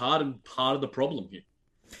James Harden part of the problem here?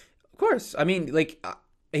 Of course.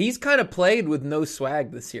 He's kind of played with no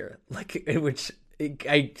swag this year,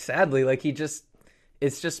 sadly,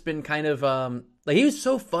 it's just been kind of, he was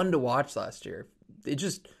so fun to watch last year. It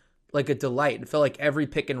just a delight. It felt like every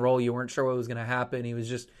pick and roll, you weren't sure what was going to happen. He was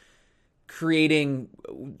just creating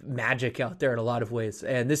magic out there in a lot of ways.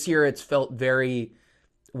 And this year it's felt very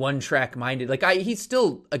one track minded. He's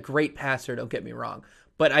still a great passer, don't get me wrong.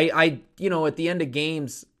 But I at the end of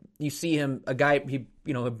games, you see him,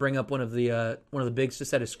 bring up one of the bigs to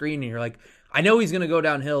set a screen, and you're like, I know he's going to go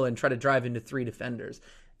downhill and try to drive into three defenders.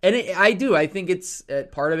 And I think it's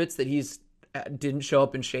part of it's that he's didn't show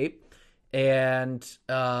up in shape, and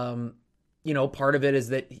part of it is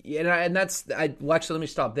that, and that's let me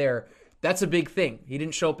stop there. That's a big thing. He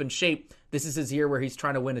didn't show up in shape. This is his year where he's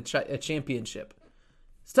trying to win a championship.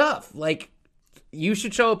 Stuff you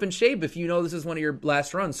should show up in shape if you know this is one of your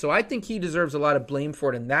last runs. So I think he deserves a lot of blame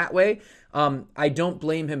for it in that way. I don't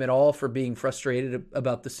blame him at all for being frustrated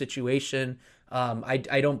about the situation. I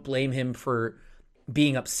don't blame him for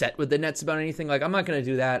being upset with the Nets about anything. I'm not going to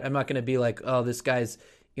do that. I'm not going to be like, oh, this guy's,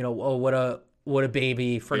 what a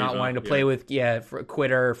baby for not wanting to play with, for a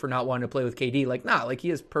quitter, for not wanting to play with KD. He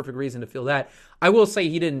has perfect reason to feel that. I will say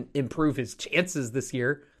he didn't improve his chances this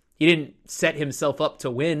year. He didn't set himself up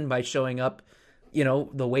to win by showing up,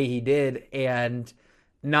 the way he did and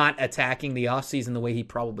not attacking the offseason the way he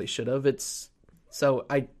probably should have. So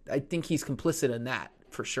I think he's complicit in that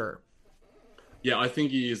for sure. Yeah, I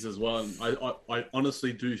think he is as well. And I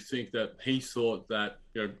honestly do think that he thought that,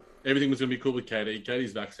 everything was going to be cool with KD.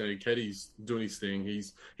 KD's vaccinated. KD's doing his thing.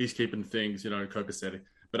 He's keeping things, copacetic.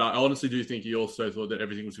 But I honestly do think he also thought that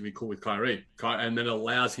everything was going to be cool with Kyrie. And then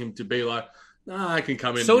allows him to be like, nah, I can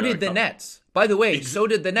come in. So did the Nets. By the way, so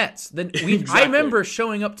did the Nets. Exactly. I remember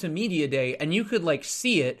showing up to media day, and you could like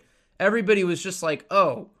see it. Everybody was just like,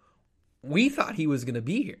 oh, we thought he was going to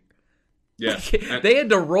be here. Yeah. They had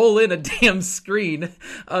to roll in a damn screen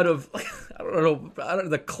out of, I don't know,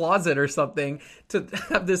 the closet or something to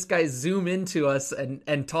have this guy zoom into us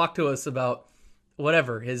and talk to us about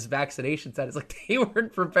whatever his vaccination status. Like, they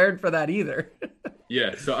weren't prepared for that either.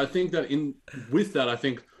 Yeah. So I think that with that, I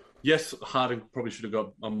think, yes, Harden probably should have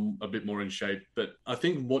got a bit more in shape. But I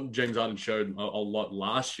think what James Harden showed a lot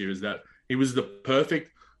last year is that he was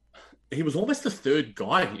he was almost the third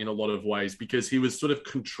guy in a lot of ways because he was sort of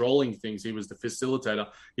controlling things. He was the facilitator.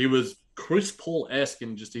 He was Chris Paul-esque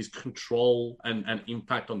in just his control and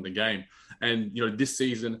impact on the game. And, this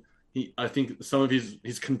season, I think some of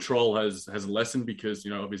his control has lessened because,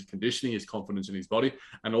 of his conditioning, his confidence in his body.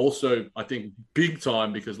 And also, I think big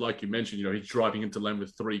time because, like you mentioned, he's driving into lane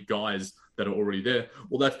with three guys that are already there.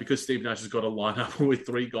 Well, that's because Steve Nash has got a lineup with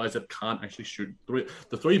three guys that can't actually shoot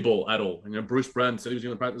the three ball at all. And, Bruce Brown said he was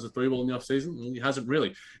going to practice the three ball in the offseason, and he hasn't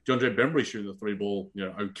really. DeAndre Bembry shooting the three ball,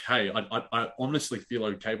 okay. I honestly feel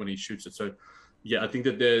okay when he shoots it. So, yeah, I think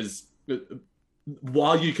that there's...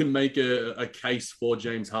 While you can make a case for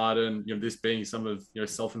James Harden, this being some of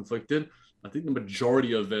self-inflicted, I think the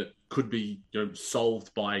majority of it could be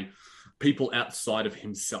solved by people outside of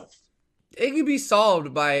himself. It could be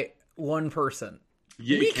solved by one person.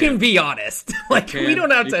 Yeah, we can be honest. We don't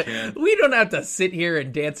have to sit here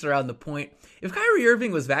and dance around the point. If Kyrie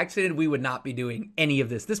Irving was vaccinated, we would not be doing any of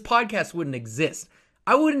this. This podcast wouldn't exist.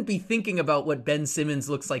 I wouldn't be thinking about what Ben Simmons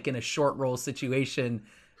looks like in a short roll situation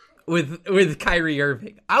with Kyrie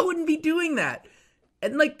Irving. I wouldn't be doing that.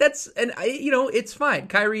 And it's fine.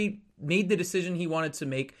 Kyrie made the decision he wanted to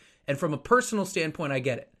make. And from a personal standpoint, I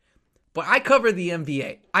get it. But I cover the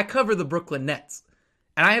NBA. I cover the Brooklyn Nets.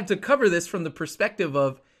 And I have to cover this from the perspective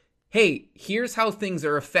of, hey, here's how things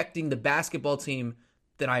are affecting the basketball team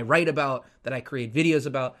that I write about, that I create videos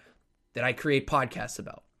about, that I create podcasts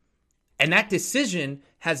about. And that decision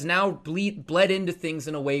has now bled into things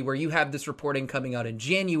in a way where you have this reporting coming out in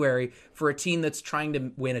January for a team that's trying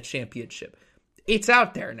to win a championship. It's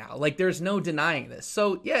out there now. There's no denying this.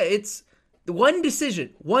 So, yeah, it's one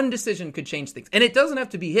decision. One decision could change things. And it doesn't have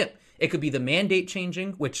to be him. It could be the mandate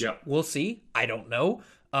changing, which we'll see. I don't know.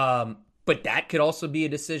 But that could also be a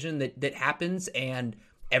decision that happens and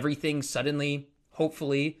everything suddenly,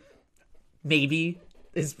 hopefully, maybe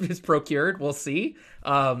is procured. We'll see.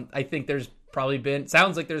 I think there's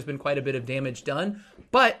sounds like there's been quite a bit of damage done,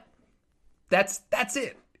 but that's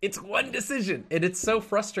it. It's one decision. And it's so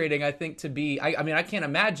frustrating, I think, to be, I can't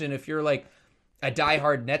imagine if you're like a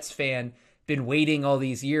diehard Nets fan, been waiting all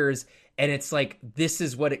these years, and it's like, this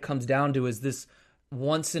is what it comes down to, is this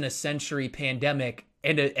once in a century pandemic.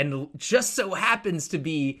 And just so happens to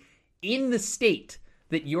be in the state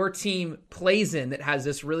that your team plays in that has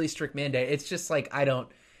this really strict mandate. It's just like,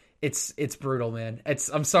 it's brutal, man.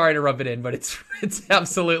 I'm sorry to rub it in, but it's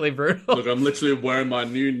absolutely brutal. Look, I'm literally wearing my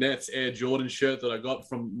new Nets Air Jordan shirt that I got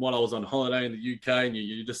from when I was on holiday in the UK, and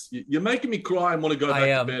you're making me cry and want to go back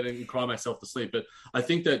to bed and cry myself to sleep. But I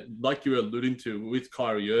think that, like you were alluding to with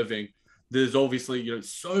Kyrie Irving, there's obviously,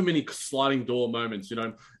 so many sliding door moments.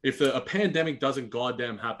 If a pandemic doesn't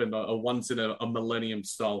goddamn happen, a once in a millennium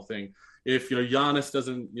style thing. If, Giannis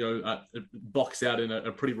doesn't, box out in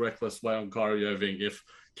a pretty reckless way on Kyrie Irving.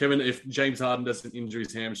 If James Harden doesn't injure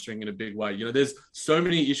his hamstring in a big way, there's so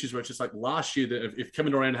many issues where it's just like last year that if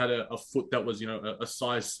Kevin Durant had a foot that was, a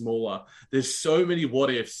size smaller, there's so many what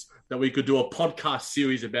ifs that we could do a podcast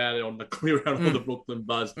series about it on the Clear Out all the Brooklyn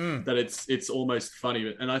Buzz that it's almost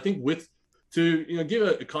funny. And I think to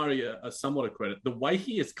give Kyrie a somewhat of credit, the way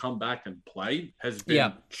he has come back and played has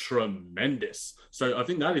been tremendous. So I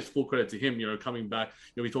think that is full credit to him. Coming back.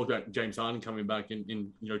 We talked about James Harden coming back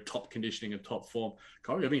in top conditioning and top form.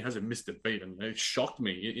 Kyrie Irving hasn't missed a beat, and it shocked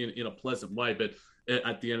me in a pleasant way. But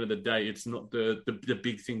at the end of the day, it's not the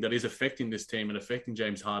big thing that is affecting this team and affecting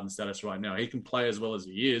James Harden's status right now. He can play as well as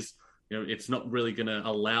he is. It's not really going to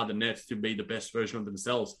allow the Nets to be the best version of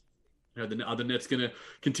themselves. The other Nets going to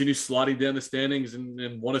continue sliding down the standings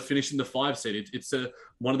and want to finish in the 5 seed. It's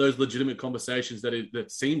one of those legitimate conversations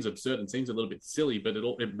that seems absurd and seems a little bit silly, but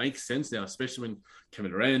it makes sense now, especially when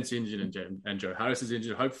Kevin Durant's injured and Joe Harris is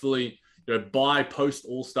injured. Hopefully, by post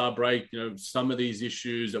All-Star break, some of these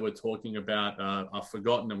issues that we're talking about are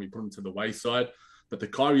forgotten and we put them to the wayside. But the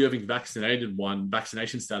Kyrie Irving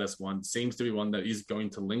vaccination status one seems to be one that is going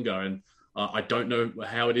to linger. And I don't know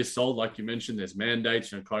how it is sold. Like you mentioned, there's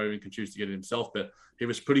mandates. Kyrie can choose to get it himself, but he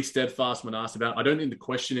was pretty steadfast when asked about it. I don't think the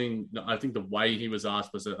questioning, I think the way he was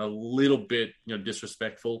asked was a little bit,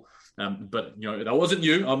 disrespectful. But that wasn't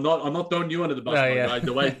you. I'm not throwing you under the bus. Guy.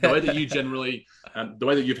 The way that you generally, the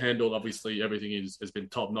way that you've handled, obviously everything has been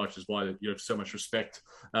top notch. Is why you have so much respect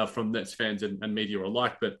from Nets fans and media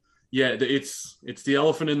alike. But yeah, it's the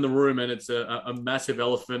elephant in the room, and it's a massive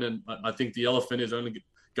elephant. And I think the elephant is only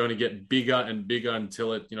going to get bigger and bigger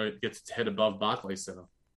until it gets its head above Barclays Center.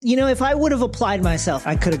 If I would have applied myself,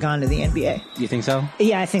 I could have gone to the NBA. You think so?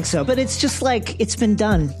 Yeah, I think so. But it's just like, it's been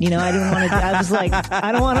done. I didn't want to, I was like,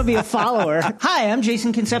 I don't want to be a follower. Hi, I'm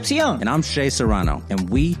Jason Concepcion. And I'm Shea Serrano. And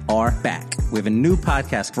we are back. We have a new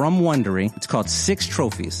podcast from Wondery. It's called Six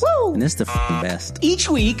Trophies. Woo! And it's the best. Each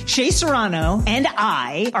week, Shea Serrano and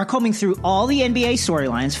I are combing through all the NBA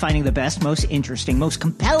storylines, finding the best, most interesting, most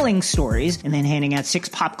compelling stories, and then handing out 6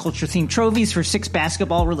 pop culture themed trophies for 6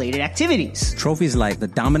 basketball related activities. Trophies like the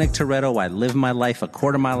Dominic Toretto I Live My Life a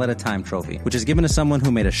Quarter Mile at a Time trophy, which is given to someone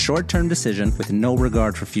who made a short-term decision with no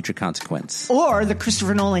regard for future consequence. Or the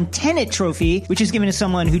Christopher Nolan Tenet trophy, which is given to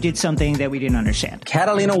someone who did something that we didn't understand.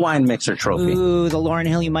 Catalina Wine Mixer trophy. Ooh, the Lauryn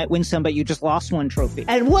Hill You Might Win Some But You Just Lost One trophy.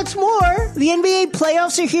 And what's more, the NBA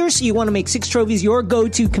playoffs are here, so you want to make 6 Trophies your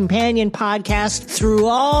go-to companion podcast through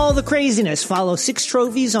all the craziness. Follow 6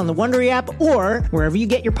 Trophies on the Wondery app or wherever you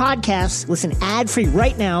get your podcasts. Listen ad-free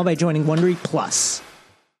right now by joining Wondery Plus.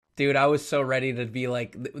 Dude, I was so ready to be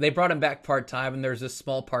like, they brought him back part-time, and there's this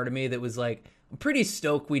small part of me that was like, I'm pretty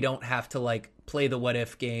stoked we don't have to like play the what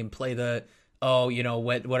if game, play the,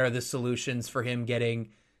 what are the solutions for him getting,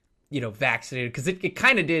 vaccinated? Because it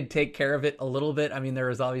kind of did take care of it a little bit. I mean, there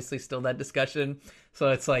was obviously still that discussion.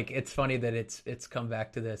 So it's like, it's funny that it's come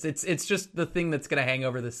back to this. It's just the thing that's going to hang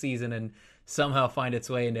over the season and somehow find its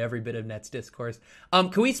way into every bit of Nets discourse.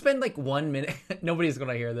 Can we spend like 1 minute? Nobody's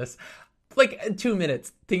going to hear this. Like 2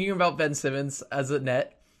 minutes thinking about Ben Simmons as a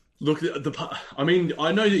Net. Look, I mean,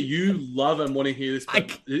 I know that you love and want to hear this,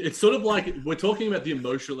 but it's sort of like we're talking about the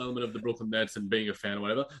emotional element of the Brooklyn Nets and being a fan or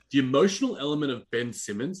whatever. The emotional element of Ben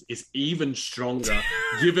Simmons is even stronger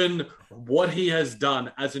given what he has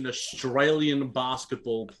done as an Australian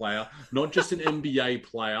basketball player, not just an NBA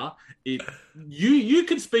player. You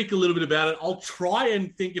can speak a little bit about it. I'll try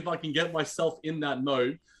and think if I can get myself in that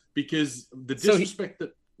mode, because the disrespect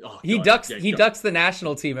he ducks the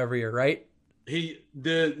national team every year, right? Andrew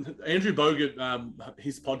Bogut,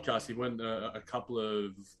 his podcast, he went a couple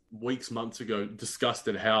of months ago, discussed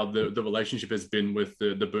how the relationship has been with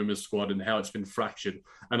the Boomers squad and how it's been fractured,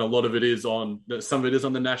 and a lot of it is on some of it is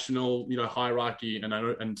on the national hierarchy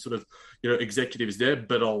and sort of executives there,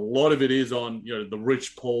 but a lot of it is on the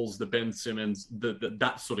Rich Pauls, the Ben Simmons,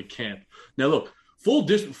 that sort of camp. Now look.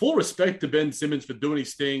 Full respect to Ben Simmons for doing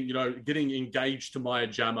his thing, getting engaged to Maya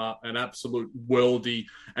Jama, an absolute worldie,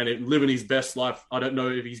 and living his best life. I don't know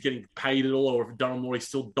if he's getting paid at all or if Daryl Morey's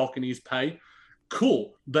still docking his pay.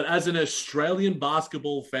 Cool. But as an Australian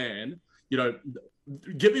basketball fan,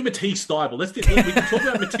 give me Matisse Thybulle. We can talk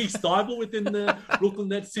about Matisse Thybulle within the Brooklyn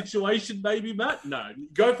Nets situation, maybe, Matt? No,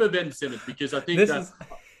 go for Ben Simmons, because I think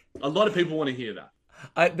a lot of people want to hear that.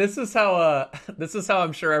 This is how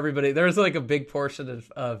I'm sure everybody, there's like a big portion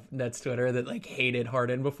of Nets Twitter that like hated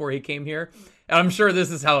Harden before he came here. And I'm sure this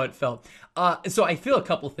is how it felt. So I feel a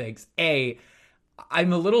couple things.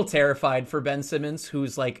 I'm a little terrified for Ben Simmons,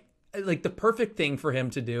 who's like the perfect thing for him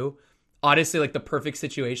to do. Honestly, like the perfect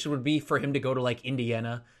situation would be for him to go to like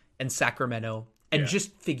Indiana and Sacramento and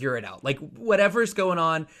just figure it out. Like whatever's going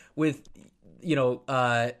on with,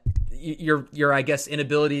 your I guess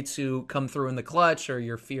inability to come through in the clutch, or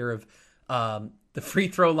your fear of the free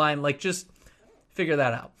throw line, like just figure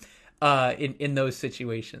that out in those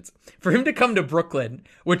situations. For him to come to Brooklyn,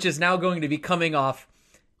 which is now going to be coming off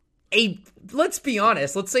let's be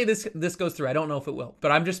honest, let's say this goes through. I don't know if it will,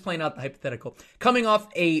 but I'm just playing out the hypothetical. Coming off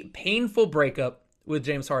a painful breakup with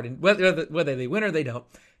James Harden, whether they win or they don't.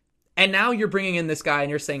 And now you're bringing in this guy and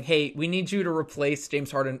you're saying, hey, we need you to replace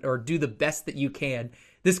James Harden or do the best that you can.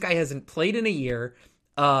 This guy hasn't played in a year.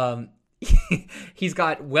 He's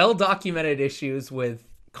got well-documented issues with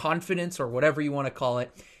confidence or whatever you want to call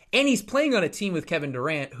it. And he's playing on a team with Kevin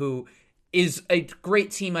Durant, who is a great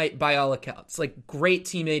teammate by all accounts. Like, great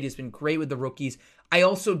teammate. He's been great with the rookies. I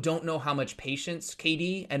also don't know how much patience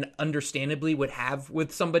KD, and understandably, would have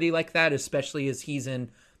with somebody like that, especially as he's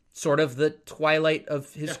in sort of the twilight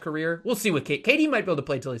of his career. We'll see with KD might be able to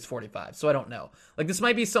play till he's 45, so I don't know. Like, this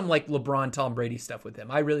might be some like LeBron, Tom Brady stuff with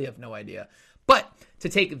him. I really have no idea. But to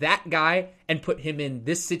take that guy and put him in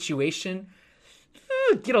this situation,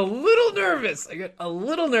 get a little nervous. I get a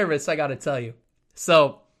little nervous, I got to tell you.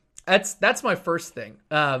 So That's my first thing.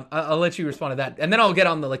 I'll let you respond to that, and then I'll get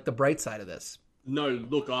on the bright side of this. No,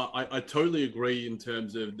 look, I totally agree in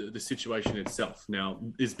terms of the situation itself. Now,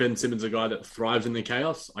 is Ben Simmons a guy that thrives in the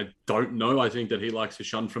chaos? I don't know. I think that he likes to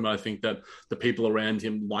shun from it. I think that the people around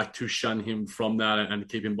him like to shun him from that and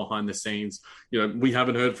keep him behind the scenes. We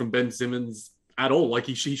haven't heard from Ben Simmons at all. Like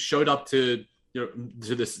he showed up to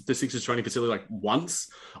the Sixers training facility once.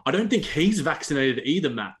 I don't think he's vaccinated either,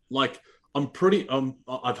 Matt.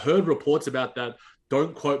 I've heard reports about that.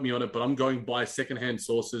 Don't quote me on it, but I'm going by secondhand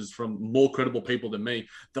sources from more credible people than me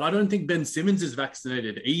that I don't think Ben Simmons is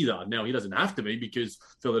vaccinated either. Now, he doesn't have to be because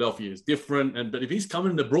Philadelphia is different. But if he's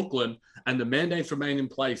coming to Brooklyn and the mandates remain in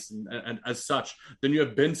place and as such, then you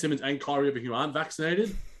have Ben Simmons and Kyrie Irving who aren't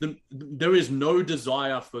vaccinated. Then there is no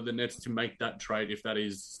desire for the Nets to make that trade if that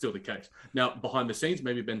is still the case. Now, behind the scenes,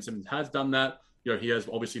 maybe Ben Simmons has done that. He has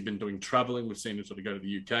obviously been doing traveling. We've seen him sort of go to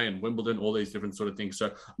the UK and Wimbledon, all these different sort of things.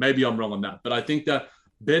 So maybe I'm wrong on that. But I think that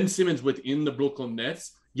Ben Simmons within the Brooklyn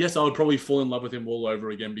Nets, yes, I would probably fall in love with him all over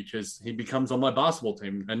again because he becomes on my basketball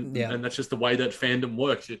team. And that's just the way that fandom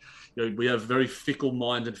works. We have very fickle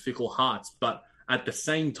minds and fickle hearts. But at the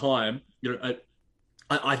same time,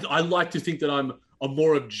 I like to think that I'm a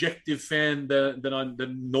more objective fan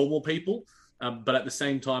than normal people. But at the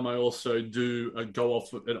same time, I also do go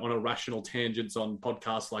off on irrational tangents on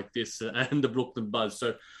podcasts like this and the Brooklyn Buzz.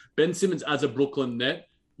 So Ben Simmons as a Brooklyn Net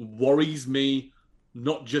worries me,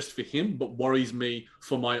 not just for him, but worries me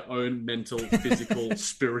for my own mental, physical,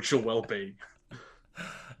 spiritual well-being.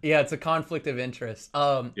 Yeah, it's a conflict of interest.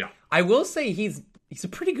 Yeah. I will say he's a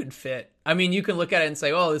pretty good fit. I mean, you can look at it and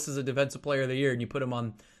say, oh, this is a defensive player of the year, and you put him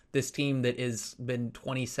on this team that has been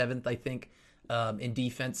 27th, I think, in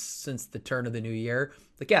defense since the turn of the new year.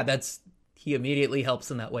 He immediately helps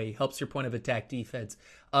in that way. He helps your point of attack defense.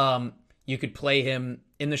 You could play him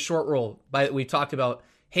in the short roll. We talked about,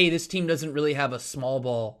 hey, this team doesn't really have a small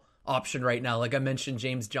ball option right now. Like I mentioned,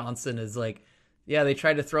 James Johnson is they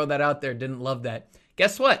tried to throw that out there. Didn't love that.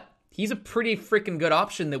 Guess what? He's a pretty freaking good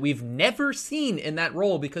option that we've never seen in that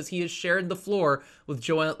role because he has shared the floor with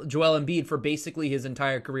Joel Embiid for basically his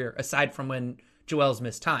entire career, aside from when Joel's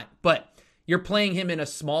missed time. But you're playing him in a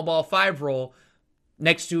small ball 5 role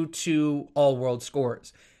next to 2 all-world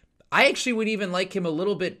scorers. I actually would even like him a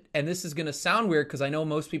little bit, and this is going to sound weird because I know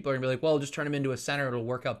most people are going to be like, well, just turn him into a center. It'll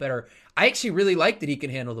work out better. I actually really like that he can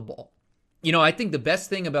handle the ball. I think the best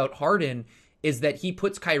thing about Harden is that he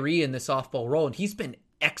puts Kyrie in this off-ball role, and he's been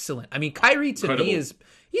excellent. I mean, Kyrie to me he's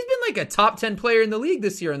been a top 10 player in the league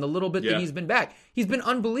this year in the little bit that he's been back. He's been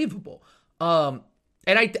unbelievable. And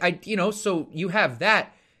so you have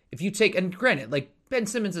that. If you take, and granted, Ben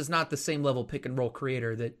Simmons is not the same level pick and roll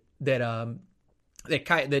creator that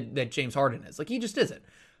James Harden is. He just isn't.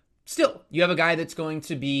 Still, you have a guy that's going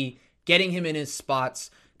to be getting him in his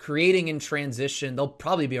spots, creating in transition. They'll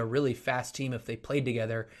probably be a really fast team if they played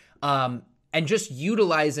together. And just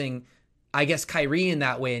utilizing, I guess, Kyrie in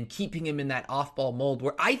that way and keeping him in that off-ball mold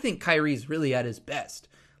where I think Kyrie's really at his best.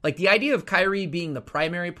 The idea of Kyrie being the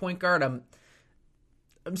primary point guard, I'm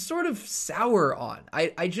sort of sour on.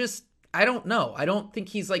 I don't know. I don't think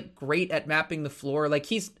he's great at mapping the floor.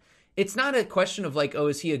 It's not a question of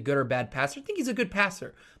is he a good or bad passer? I think he's a good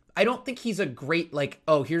passer. I don't think he's a great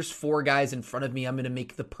here's 4 guys in front of me. I'm going to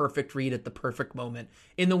make the perfect read at the perfect moment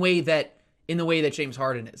in the way that James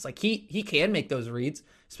Harden is. He can make those reads,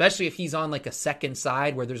 especially if he's on a second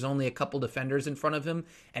side where there's only a couple defenders in front of him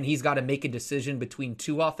and he's got to make a decision between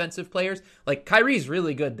 2 offensive players. Kyrie's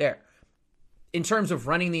really good there. In terms of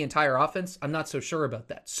running the entire offense, I'm not so sure about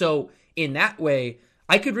that. So in that way,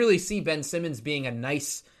 I could really see Ben Simmons being a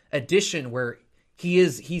nice addition where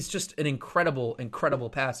he's just an incredible, incredible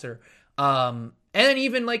passer. And then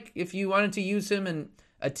even if you wanted to use him and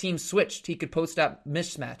a team switched, he could post out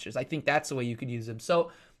mismatches. I think that's the way you could use him. So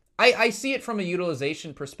I see it from a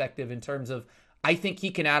utilization perspective in terms of I think he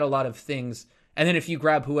can add a lot of things. And then if you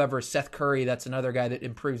grab whoever, Seth Curry, that's another guy that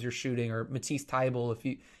improves your shooting, or Matisse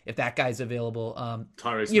Thybulle, if that guy's available.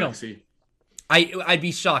 Tyrese Maxey. I'd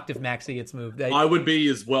be shocked if Maxey gets moved. I would be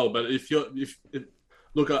as well, but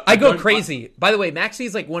look, I go crazy. By the way,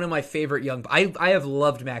 Maxey's one of my favorite young. I have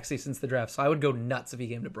loved Maxey since the draft, so I would go nuts if he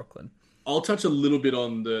came to Brooklyn. I'll touch a little bit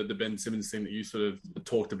on the Ben Simmons thing that you sort of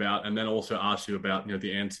talked about, and then also ask you about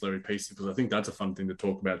the ancillary pieces, because I think that's a fun thing to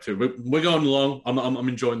talk about too. We're going along. I'm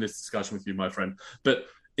enjoying this discussion with you, my friend. But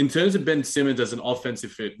in terms of Ben Simmons as an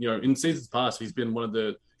offensive fit, in seasons past, he's been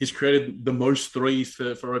he's created the most threes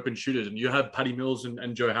for open shooters, and you have Patty Mills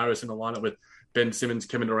and Joe Harris in the lineup with Ben Simmons,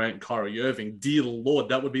 Kevin Durant, Kyrie Irving. Dear Lord,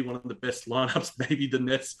 that would be one of the best lineups maybe the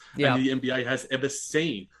Nets and the NBA has ever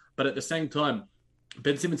seen. But at the same time,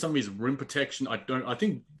 Ben Simmons, some of his rim protection, I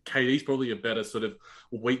think KD's probably a better sort of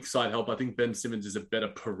weak side help. I think Ben Simmons is a better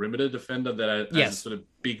perimeter defender than as a sort of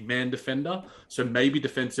big man defender. So maybe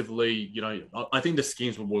defensively, I think the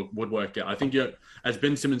schemes would work out. I think as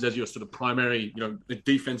Ben Simmons as your sort of primary,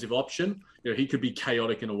 defensive option, he could be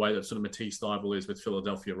chaotic in a way that sort of Matisse Thybulle is with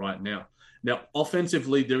Philadelphia right now. Now,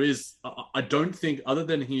 offensively, I don't think, other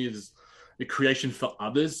than his the creation for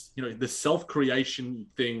others, the self-creation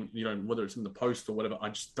thing, whether it's in the post or whatever, I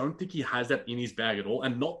just don't think he has that in his bag at all.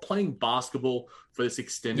 And not playing basketball for this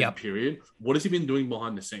extended period, what has he been doing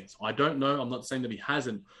behind the scenes? I don't know. I'm not saying that he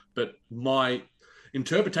hasn't, but my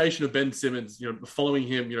interpretation of Ben Simmons, following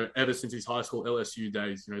him, ever since his high school LSU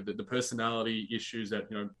days, the personality issues that,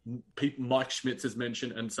 Mike Schmitz has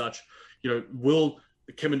mentioned and such, will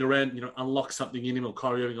Kevin Durant, unlock something in him, or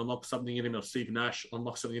Kyrie Irving unlock something in him, or Steve Nash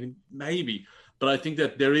unlock something in him, maybe. But I think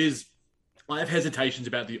that I have hesitations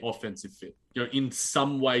about the offensive fit, in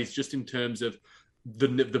some ways, just in terms of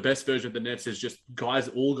the best version of the Nets is just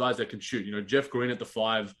all guys that can shoot. Jeff Green at the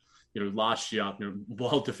 5, last year,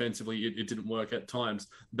 while defensively it didn't work at times,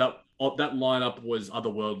 that lineup was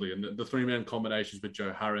otherworldly, and the 3-man combinations with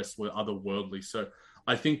Joe Harris were otherworldly. So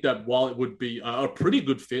I think that while it would be a pretty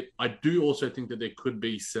good fit, I do also think that there could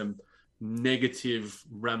be some negative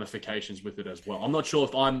ramifications with it as well. I'm not sure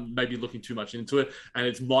if I'm maybe looking too much into it, and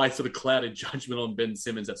it's my sort of clouded judgment on Ben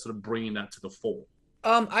Simmons that's sort of bringing that to the fore.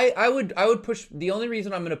 I would push. The only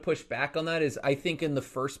reason I'm going to push back on that is I think in the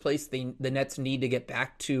first place the Nets need to get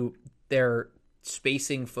back to their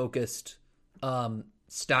spacing focused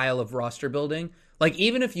style of roster building. Like,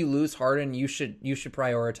 even if you lose Harden, you should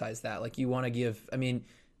prioritize that. Like, you want to give,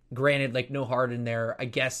 granted, like, no Harden there, I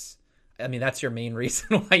guess, that's your main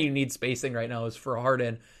reason why you need spacing right now is for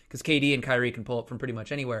Harden, because KD and Kyrie can pull up from pretty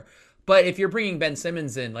much anywhere. But if you're bringing Ben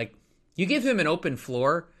Simmons in, like, you give him an open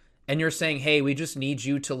floor, and you're saying, hey, we just need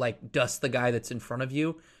you to, like, dust the guy that's in front of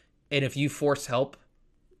you, and if you force help,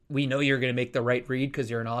 we know you're going to make the right read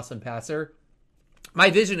because you're an awesome passer.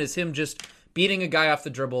 My vision is him just beating a guy off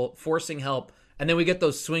the dribble, forcing help, and then we get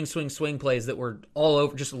those swing plays that were all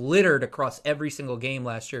over, just littered across every single game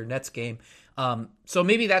last year, Nets game. So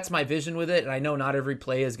maybe that's my vision with it. And I know not every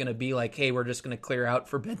play is going to be like, hey, we're just going to clear out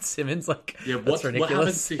for Ben Simmons. Like, that's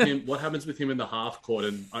ridiculous. What happens with him in the half court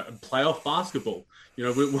and playoff basketball?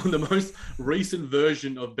 The most recent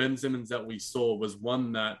version of Ben Simmons that we saw was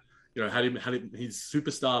one that, had his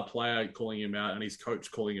superstar player calling him out and his coach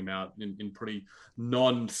calling him out in pretty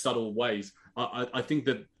non-subtle ways. I think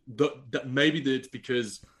that maybe it's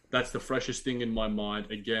because that's the freshest thing in my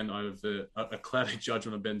mind. Again, I have a clouded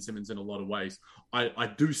judgment of Ben Simmons in a lot of ways.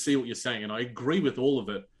 I do see what you're saying, and I agree with all of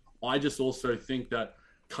it. I just also think that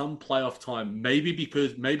come playoff time, maybe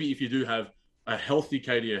if you do have a healthy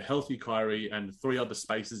KD, a healthy Kyrie, and 3 other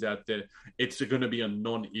spaces out there, it's going to be a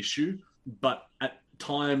non-issue. But at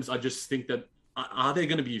times, I just think that, are there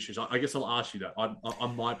going to be issues? I guess I'll ask you that. I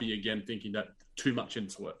might be, again, thinking that too much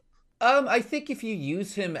into it. I think if you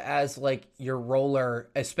use him as like your roller,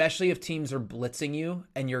 especially if teams are blitzing you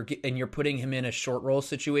and you're putting him in a short roll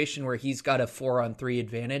situation where he's got a 4-on-3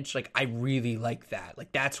 advantage, like, I really like that.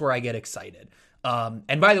 Like, that's where I get excited.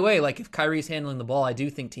 And by the way, like, if Kyrie's handling the ball, I do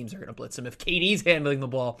think teams are going to blitz him. If KD's handling the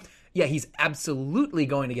ball, yeah, he's absolutely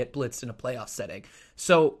going to get blitzed in a playoff setting.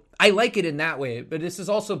 So I like it in that way, but this is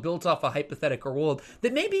also built off a hypothetical world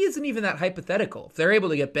that maybe isn't even that hypothetical. If they're able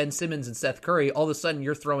to get Ben Simmons and Seth Curry, all of a sudden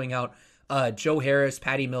you're throwing out Joe Harris,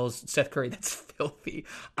 Patty Mills, Seth Curry. That's filthy.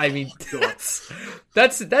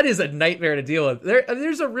 That is a nightmare to deal with.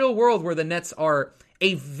 There's a real world where the Nets are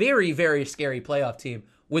a very, very scary playoff team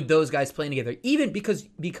with those guys playing together, even because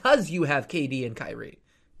you have KD and Kyrie.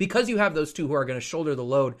 Because you have those two who are going to shoulder the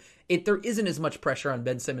load, there isn't as much pressure on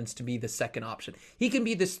Ben Simmons to be the second option. He can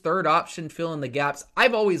be this third option, fill in the gaps.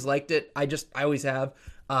 I've always liked it. I always have.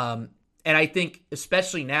 And I think,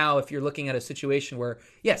 especially now, if you're looking at a situation where,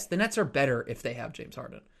 yes, the Nets are better if they have James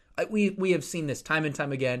Harden. We have seen this time and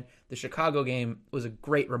time again. The Chicago game was a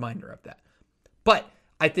great reminder of that. But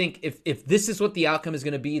I think if this is what the outcome is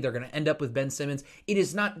going to be, they're going to end up with Ben Simmons. It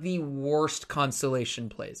is not the worst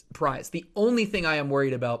consolation prize. The only thing I am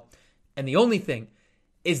worried about, and the only thing,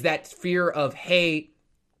 is that fear of, hey,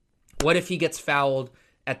 what if he gets fouled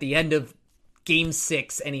at the end of Game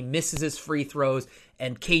 6 and he misses his free throws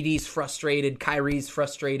and KD's frustrated, Kyrie's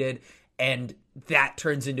frustrated, and that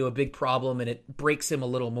turns into a big problem and it breaks him a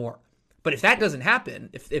little more. But if that doesn't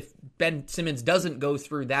happen, if Ben Simmons doesn't go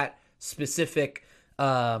through that specific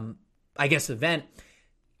event,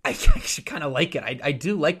 I actually kind of like it. I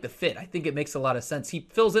do like the fit. I think it makes a lot of sense. He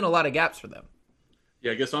fills in a lot of gaps for them.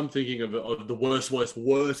 Yeah, I guess I'm thinking of the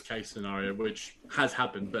worst case scenario, which has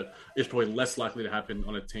happened, but it's probably less likely to happen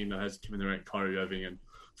on a team that has Kevin Durant, Kyrie Irving, and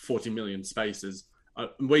 40 million spaces.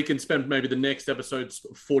 We can spend maybe the next episode's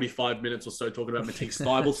 45 minutes or so talking about Matisse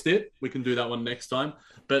Thybulle stit. We can do that one next time.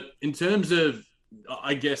 But in terms of,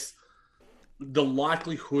 I guess, the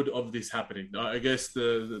likelihood of this happening, I guess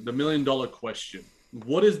the $1 million question.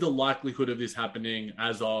 What is the likelihood of this happening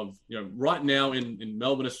as of, right now in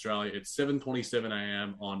Melbourne, Australia? It's 7:27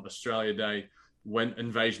 a.m. on Australia Day,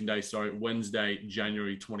 Wednesday,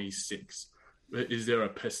 January 26th. Is there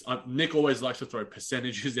Nick always likes to throw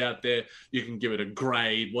percentages out there. You can give it a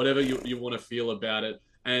grade, whatever you want to feel about it.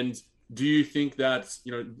 And do you think that,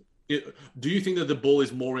 do you think that the ball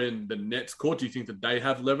is more in the Nets' court? Do you think that they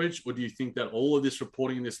have leverage? Or do you think that all of this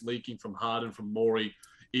reporting and this leaking from Harden, from Morey,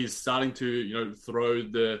 is starting to, throw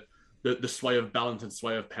the sway of balance and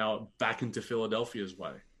sway of power back into Philadelphia's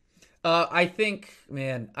way? I think,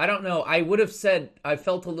 man, I don't know. I would have said I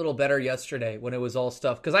felt a little better yesterday when it was all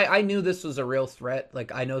stuff, because I knew this was a real threat.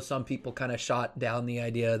 Like, I know some people kind of shot down the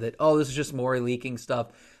idea that, oh, this is just Morey leaking stuff.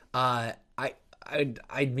 I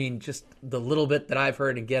mean, just the little bit that I've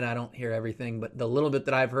heard, again, I don't hear everything, but the little bit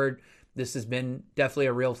that I've heard, this has been definitely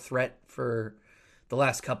a real threat for the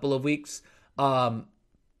last couple of weeks. But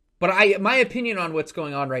my opinion on what's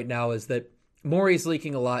going on right now is that Morey's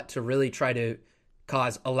leaking a lot to really try to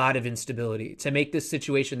cause a lot of instability, to make this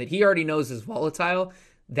situation that he already knows is volatile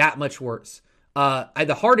that much worse.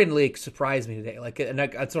 The Harden leak surprised me today.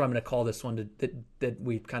 That's what I'm going to call this one that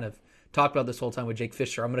we've kind of talked about this whole time with Jake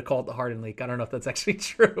Fisher. I'm going to call it the Harden leak. I don't know if that's actually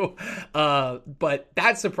true. But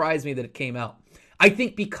that surprised me that it came out. I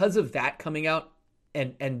think because of that coming out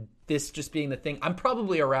and this just being the thing, I'm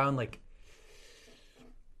probably around like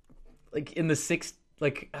in the sixth,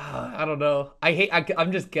 I don't know.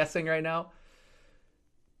 I'm just guessing right now.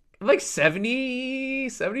 I'm like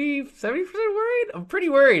 70% worried. I'm pretty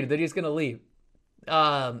worried that he's going to leave.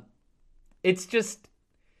 It's just,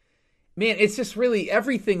 man, it's just really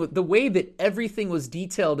everything, the way that everything was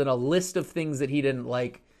detailed in a list of things that he didn't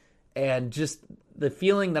like, and just the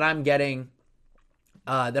feeling that I'm getting,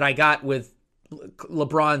 that I got with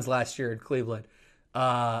LeBron's last year in Cleveland,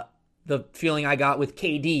 the feeling I got with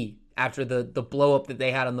KD after the blow up that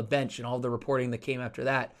they had on the bench and all the reporting that came after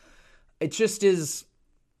that. It just is,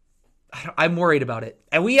 I'm worried about it.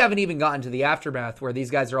 And we haven't even gotten to the aftermath where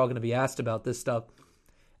these guys are all going to be asked about this stuff.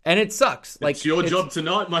 And it sucks. It's your job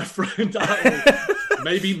tonight, my friend.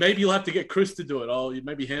 Maybe you'll have to get Chris to do it. Or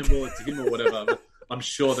maybe handball it to him or whatever. But I'm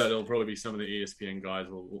sure that it'll probably be some of the ESPN guys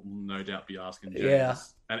will no doubt be asking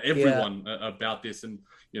James and everyone about this. And,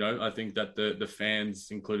 I think that the fans,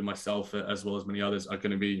 including myself, as well as many others, are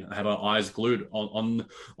going to have our eyes glued on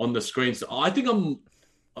the screen. So I think I'm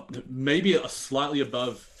maybe a slightly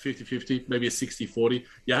above 50-50, maybe a 60-40.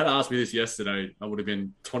 You had to ask me this yesterday, I would have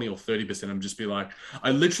been 20 or 30%. I'm just be like,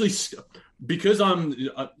 I literally, because a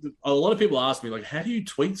lot of people ask me, like, how do you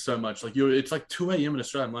tweet so much? Like, it's like 2 a.m. in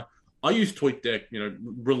Australia. I'm like, I use TweetDeck,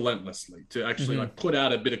 relentlessly to actually put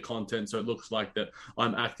out a bit of content. So it looks like that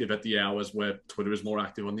I'm active at the hours where Twitter is more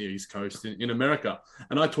active on the East Coast in America.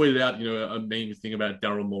 And I tweeted out, a meme thing about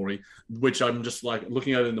Daryl Morey, which I'm just like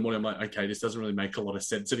looking at it in the morning. I'm like, okay, this doesn't really make a lot of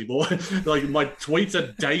sense anymore. Like, my tweets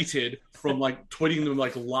are dated from tweeting them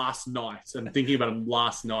last night and thinking about them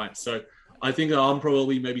last night. So I think I'm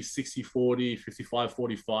probably maybe 60-40,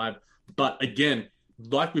 55-45. But again,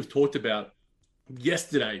 like we've talked about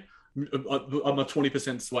yesterday, I'm a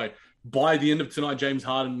 20% sway. By the end of tonight, James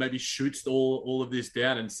Harden maybe shoots all of this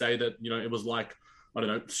down and say that, it was like, I don't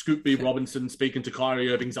know, Scoop B. Robinson speaking to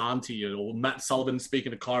Kyrie Irving's auntie, or Matt Sullivan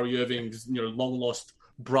speaking to Kyrie Irving's, long lost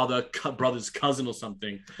brother's cousin or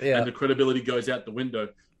something. Yeah. And the credibility goes out the window.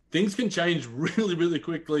 Things can change really, really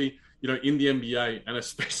quickly, in the NBA, and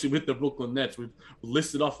especially with the Brooklyn Nets. We've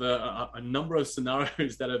listed off a number of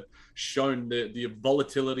scenarios that have shown the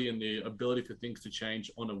volatility and the ability for things to change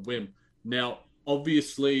on a whim. Now,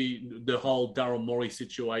 obviously, the whole Daryl Morey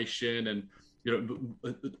situation and,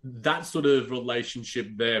 that sort of relationship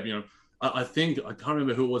there, I think, I can't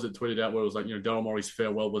remember who it was that tweeted out where it was like, Daryl Morey's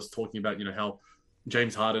farewell was talking about, how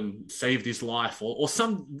James Harden saved his life or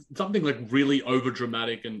something like really over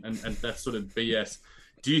dramatic and that sort of BS.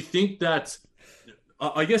 Do you think that,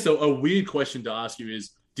 I guess a weird question to ask you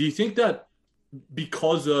is, do you think that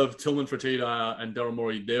because of Tillman Fertitta and Daryl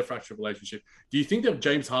Morey, their fractured relationship, do you think that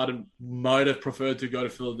James Harden might have preferred to go to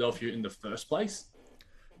Philadelphia in the first place?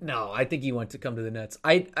 No, I think he went to come to the Nets.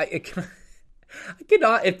 I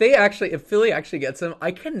cannot, if Philly actually gets him,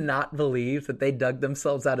 I cannot believe that they dug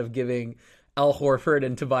themselves out of giving Al Horford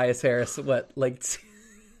and Tobias Harris,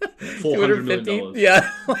 $250 million? Yeah,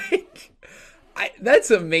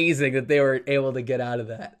 That's amazing that they were able to get out of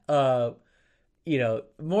that.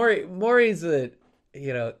 Maury's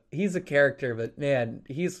he's a character, but man,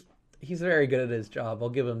 he's very good at his job. I'll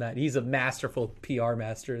give him that. He's a masterful PR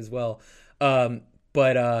master as well.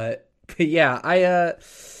 But yeah, I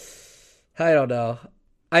don't know.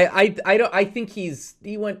 I think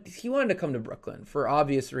he wanted to come to Brooklyn for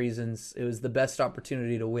obvious reasons. It was the best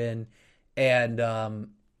opportunity to win, and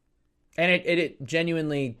it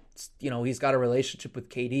genuinely, he's got a relationship with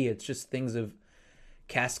KD. It's just things have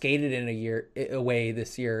cascaded in a way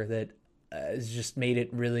this year that has just made it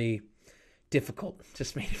really difficult.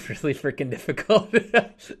 Just made it really freaking difficult.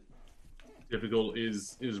 Difficult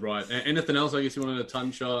is right. Anything else I guess you wanted to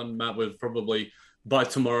touch on, Matt? With probably by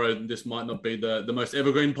tomorrow, this might not be the most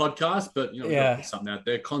evergreen podcast, but put something out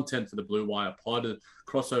there. Content for the Blue Wire pod,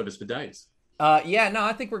 crossovers for days.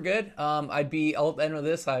 I think we're good. I'll end with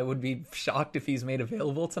this. I would be shocked if he's made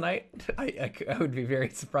available tonight. I would be very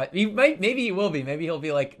surprised. Maybe he will be. Maybe he'll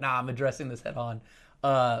be like, nah, I'm addressing this head on.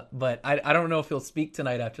 But I don't know if he'll speak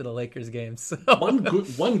tonight after the Lakers game. So.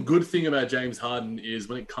 One good thing about James Harden is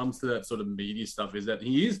when it comes to that sort of media stuff is that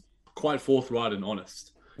he is quite forthright and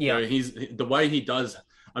honest. Yeah, he's the way he does.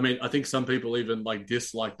 I mean, I think some people even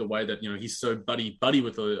dislike the way that he's so buddy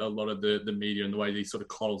with a lot of the media, and the way he sort of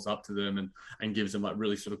coddles up to them and gives them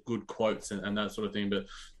really sort of good quotes and that sort of thing. But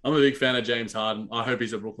I'm a big fan of James Harden. I hope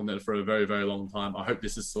he's at Brooklyn Net for a very, very long time. I hope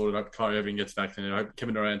this is sorted. I hope Kyrie Irving gets vaccinated. I hope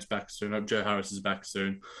Kevin Durant's back soon. I hope Joe Harris is back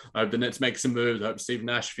soon. I hope the Nets make some moves. I hope Steve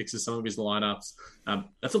Nash fixes some of his lineups.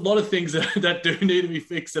 That's a lot of things that do need to be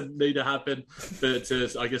fixed and need to happen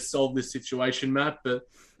to I guess, solve this situation, Matt. But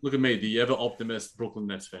look at me, the ever optimist Brooklyn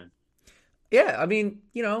Nets fan. Yeah, I mean,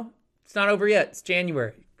 it's not over yet. It's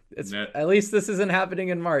January. At least this isn't happening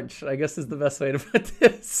in March, I guess is the best way to put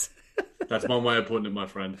this. That's one way of putting it, my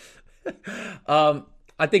friend.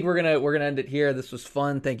 I think we're gonna end it here. This was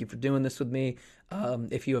fun. Thank you for doing this with me.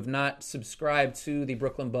 If you have not subscribed to the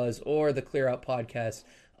Brooklyn Buzz or the Clear Out podcast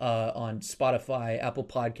on Spotify, Apple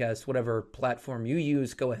Podcasts, whatever platform you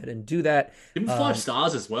use, go ahead and do that. Give them 5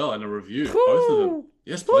 stars as well and a review. Both of them.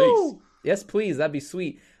 Yes, please. Yes, please. That'd be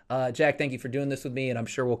sweet. Jack, thank you for doing this with me, and I'm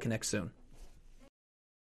sure we'll connect soon.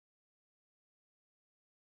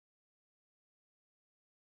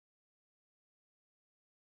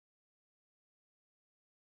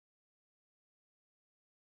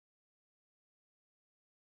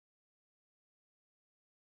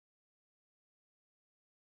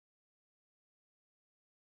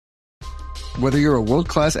 Whether you're a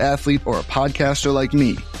world-class athlete or a podcaster like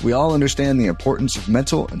me, we all understand the importance of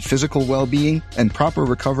mental and physical well-being and proper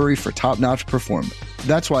recovery for top-notch performance.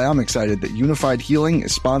 That's why I'm excited that Unified Healing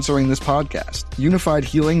is sponsoring this podcast. Unified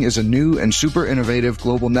Healing is a new and super innovative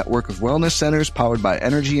global network of wellness centers powered by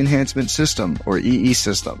Energy Enhancement System, or EE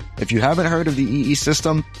System. If you haven't heard of the EE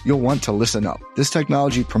System, you'll want to listen up. This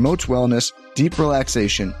technology promotes wellness, deep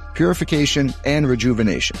relaxation, purification, and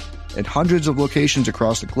rejuvenation. At hundreds of locations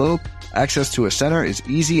across the globe, access to a center is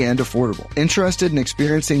easy and affordable. Interested in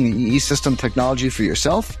experiencing the EE System technology for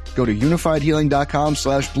yourself? Go to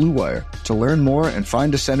unifiedhealing.com/bluewire to learn more and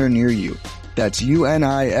find a center near you. That's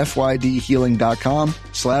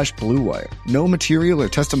unifydhealing.com/bluewire. No material or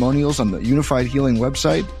testimonials on the Unified Healing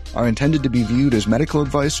website are intended to be viewed as medical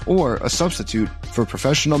advice or a substitute for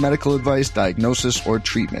professional medical advice, diagnosis, or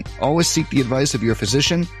treatment. Always seek the advice of your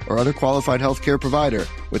physician or other qualified healthcare provider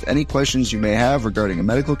with any questions you may have regarding a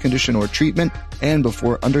medical condition or treatment and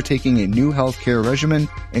before undertaking a new healthcare regimen,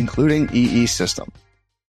 including EE System.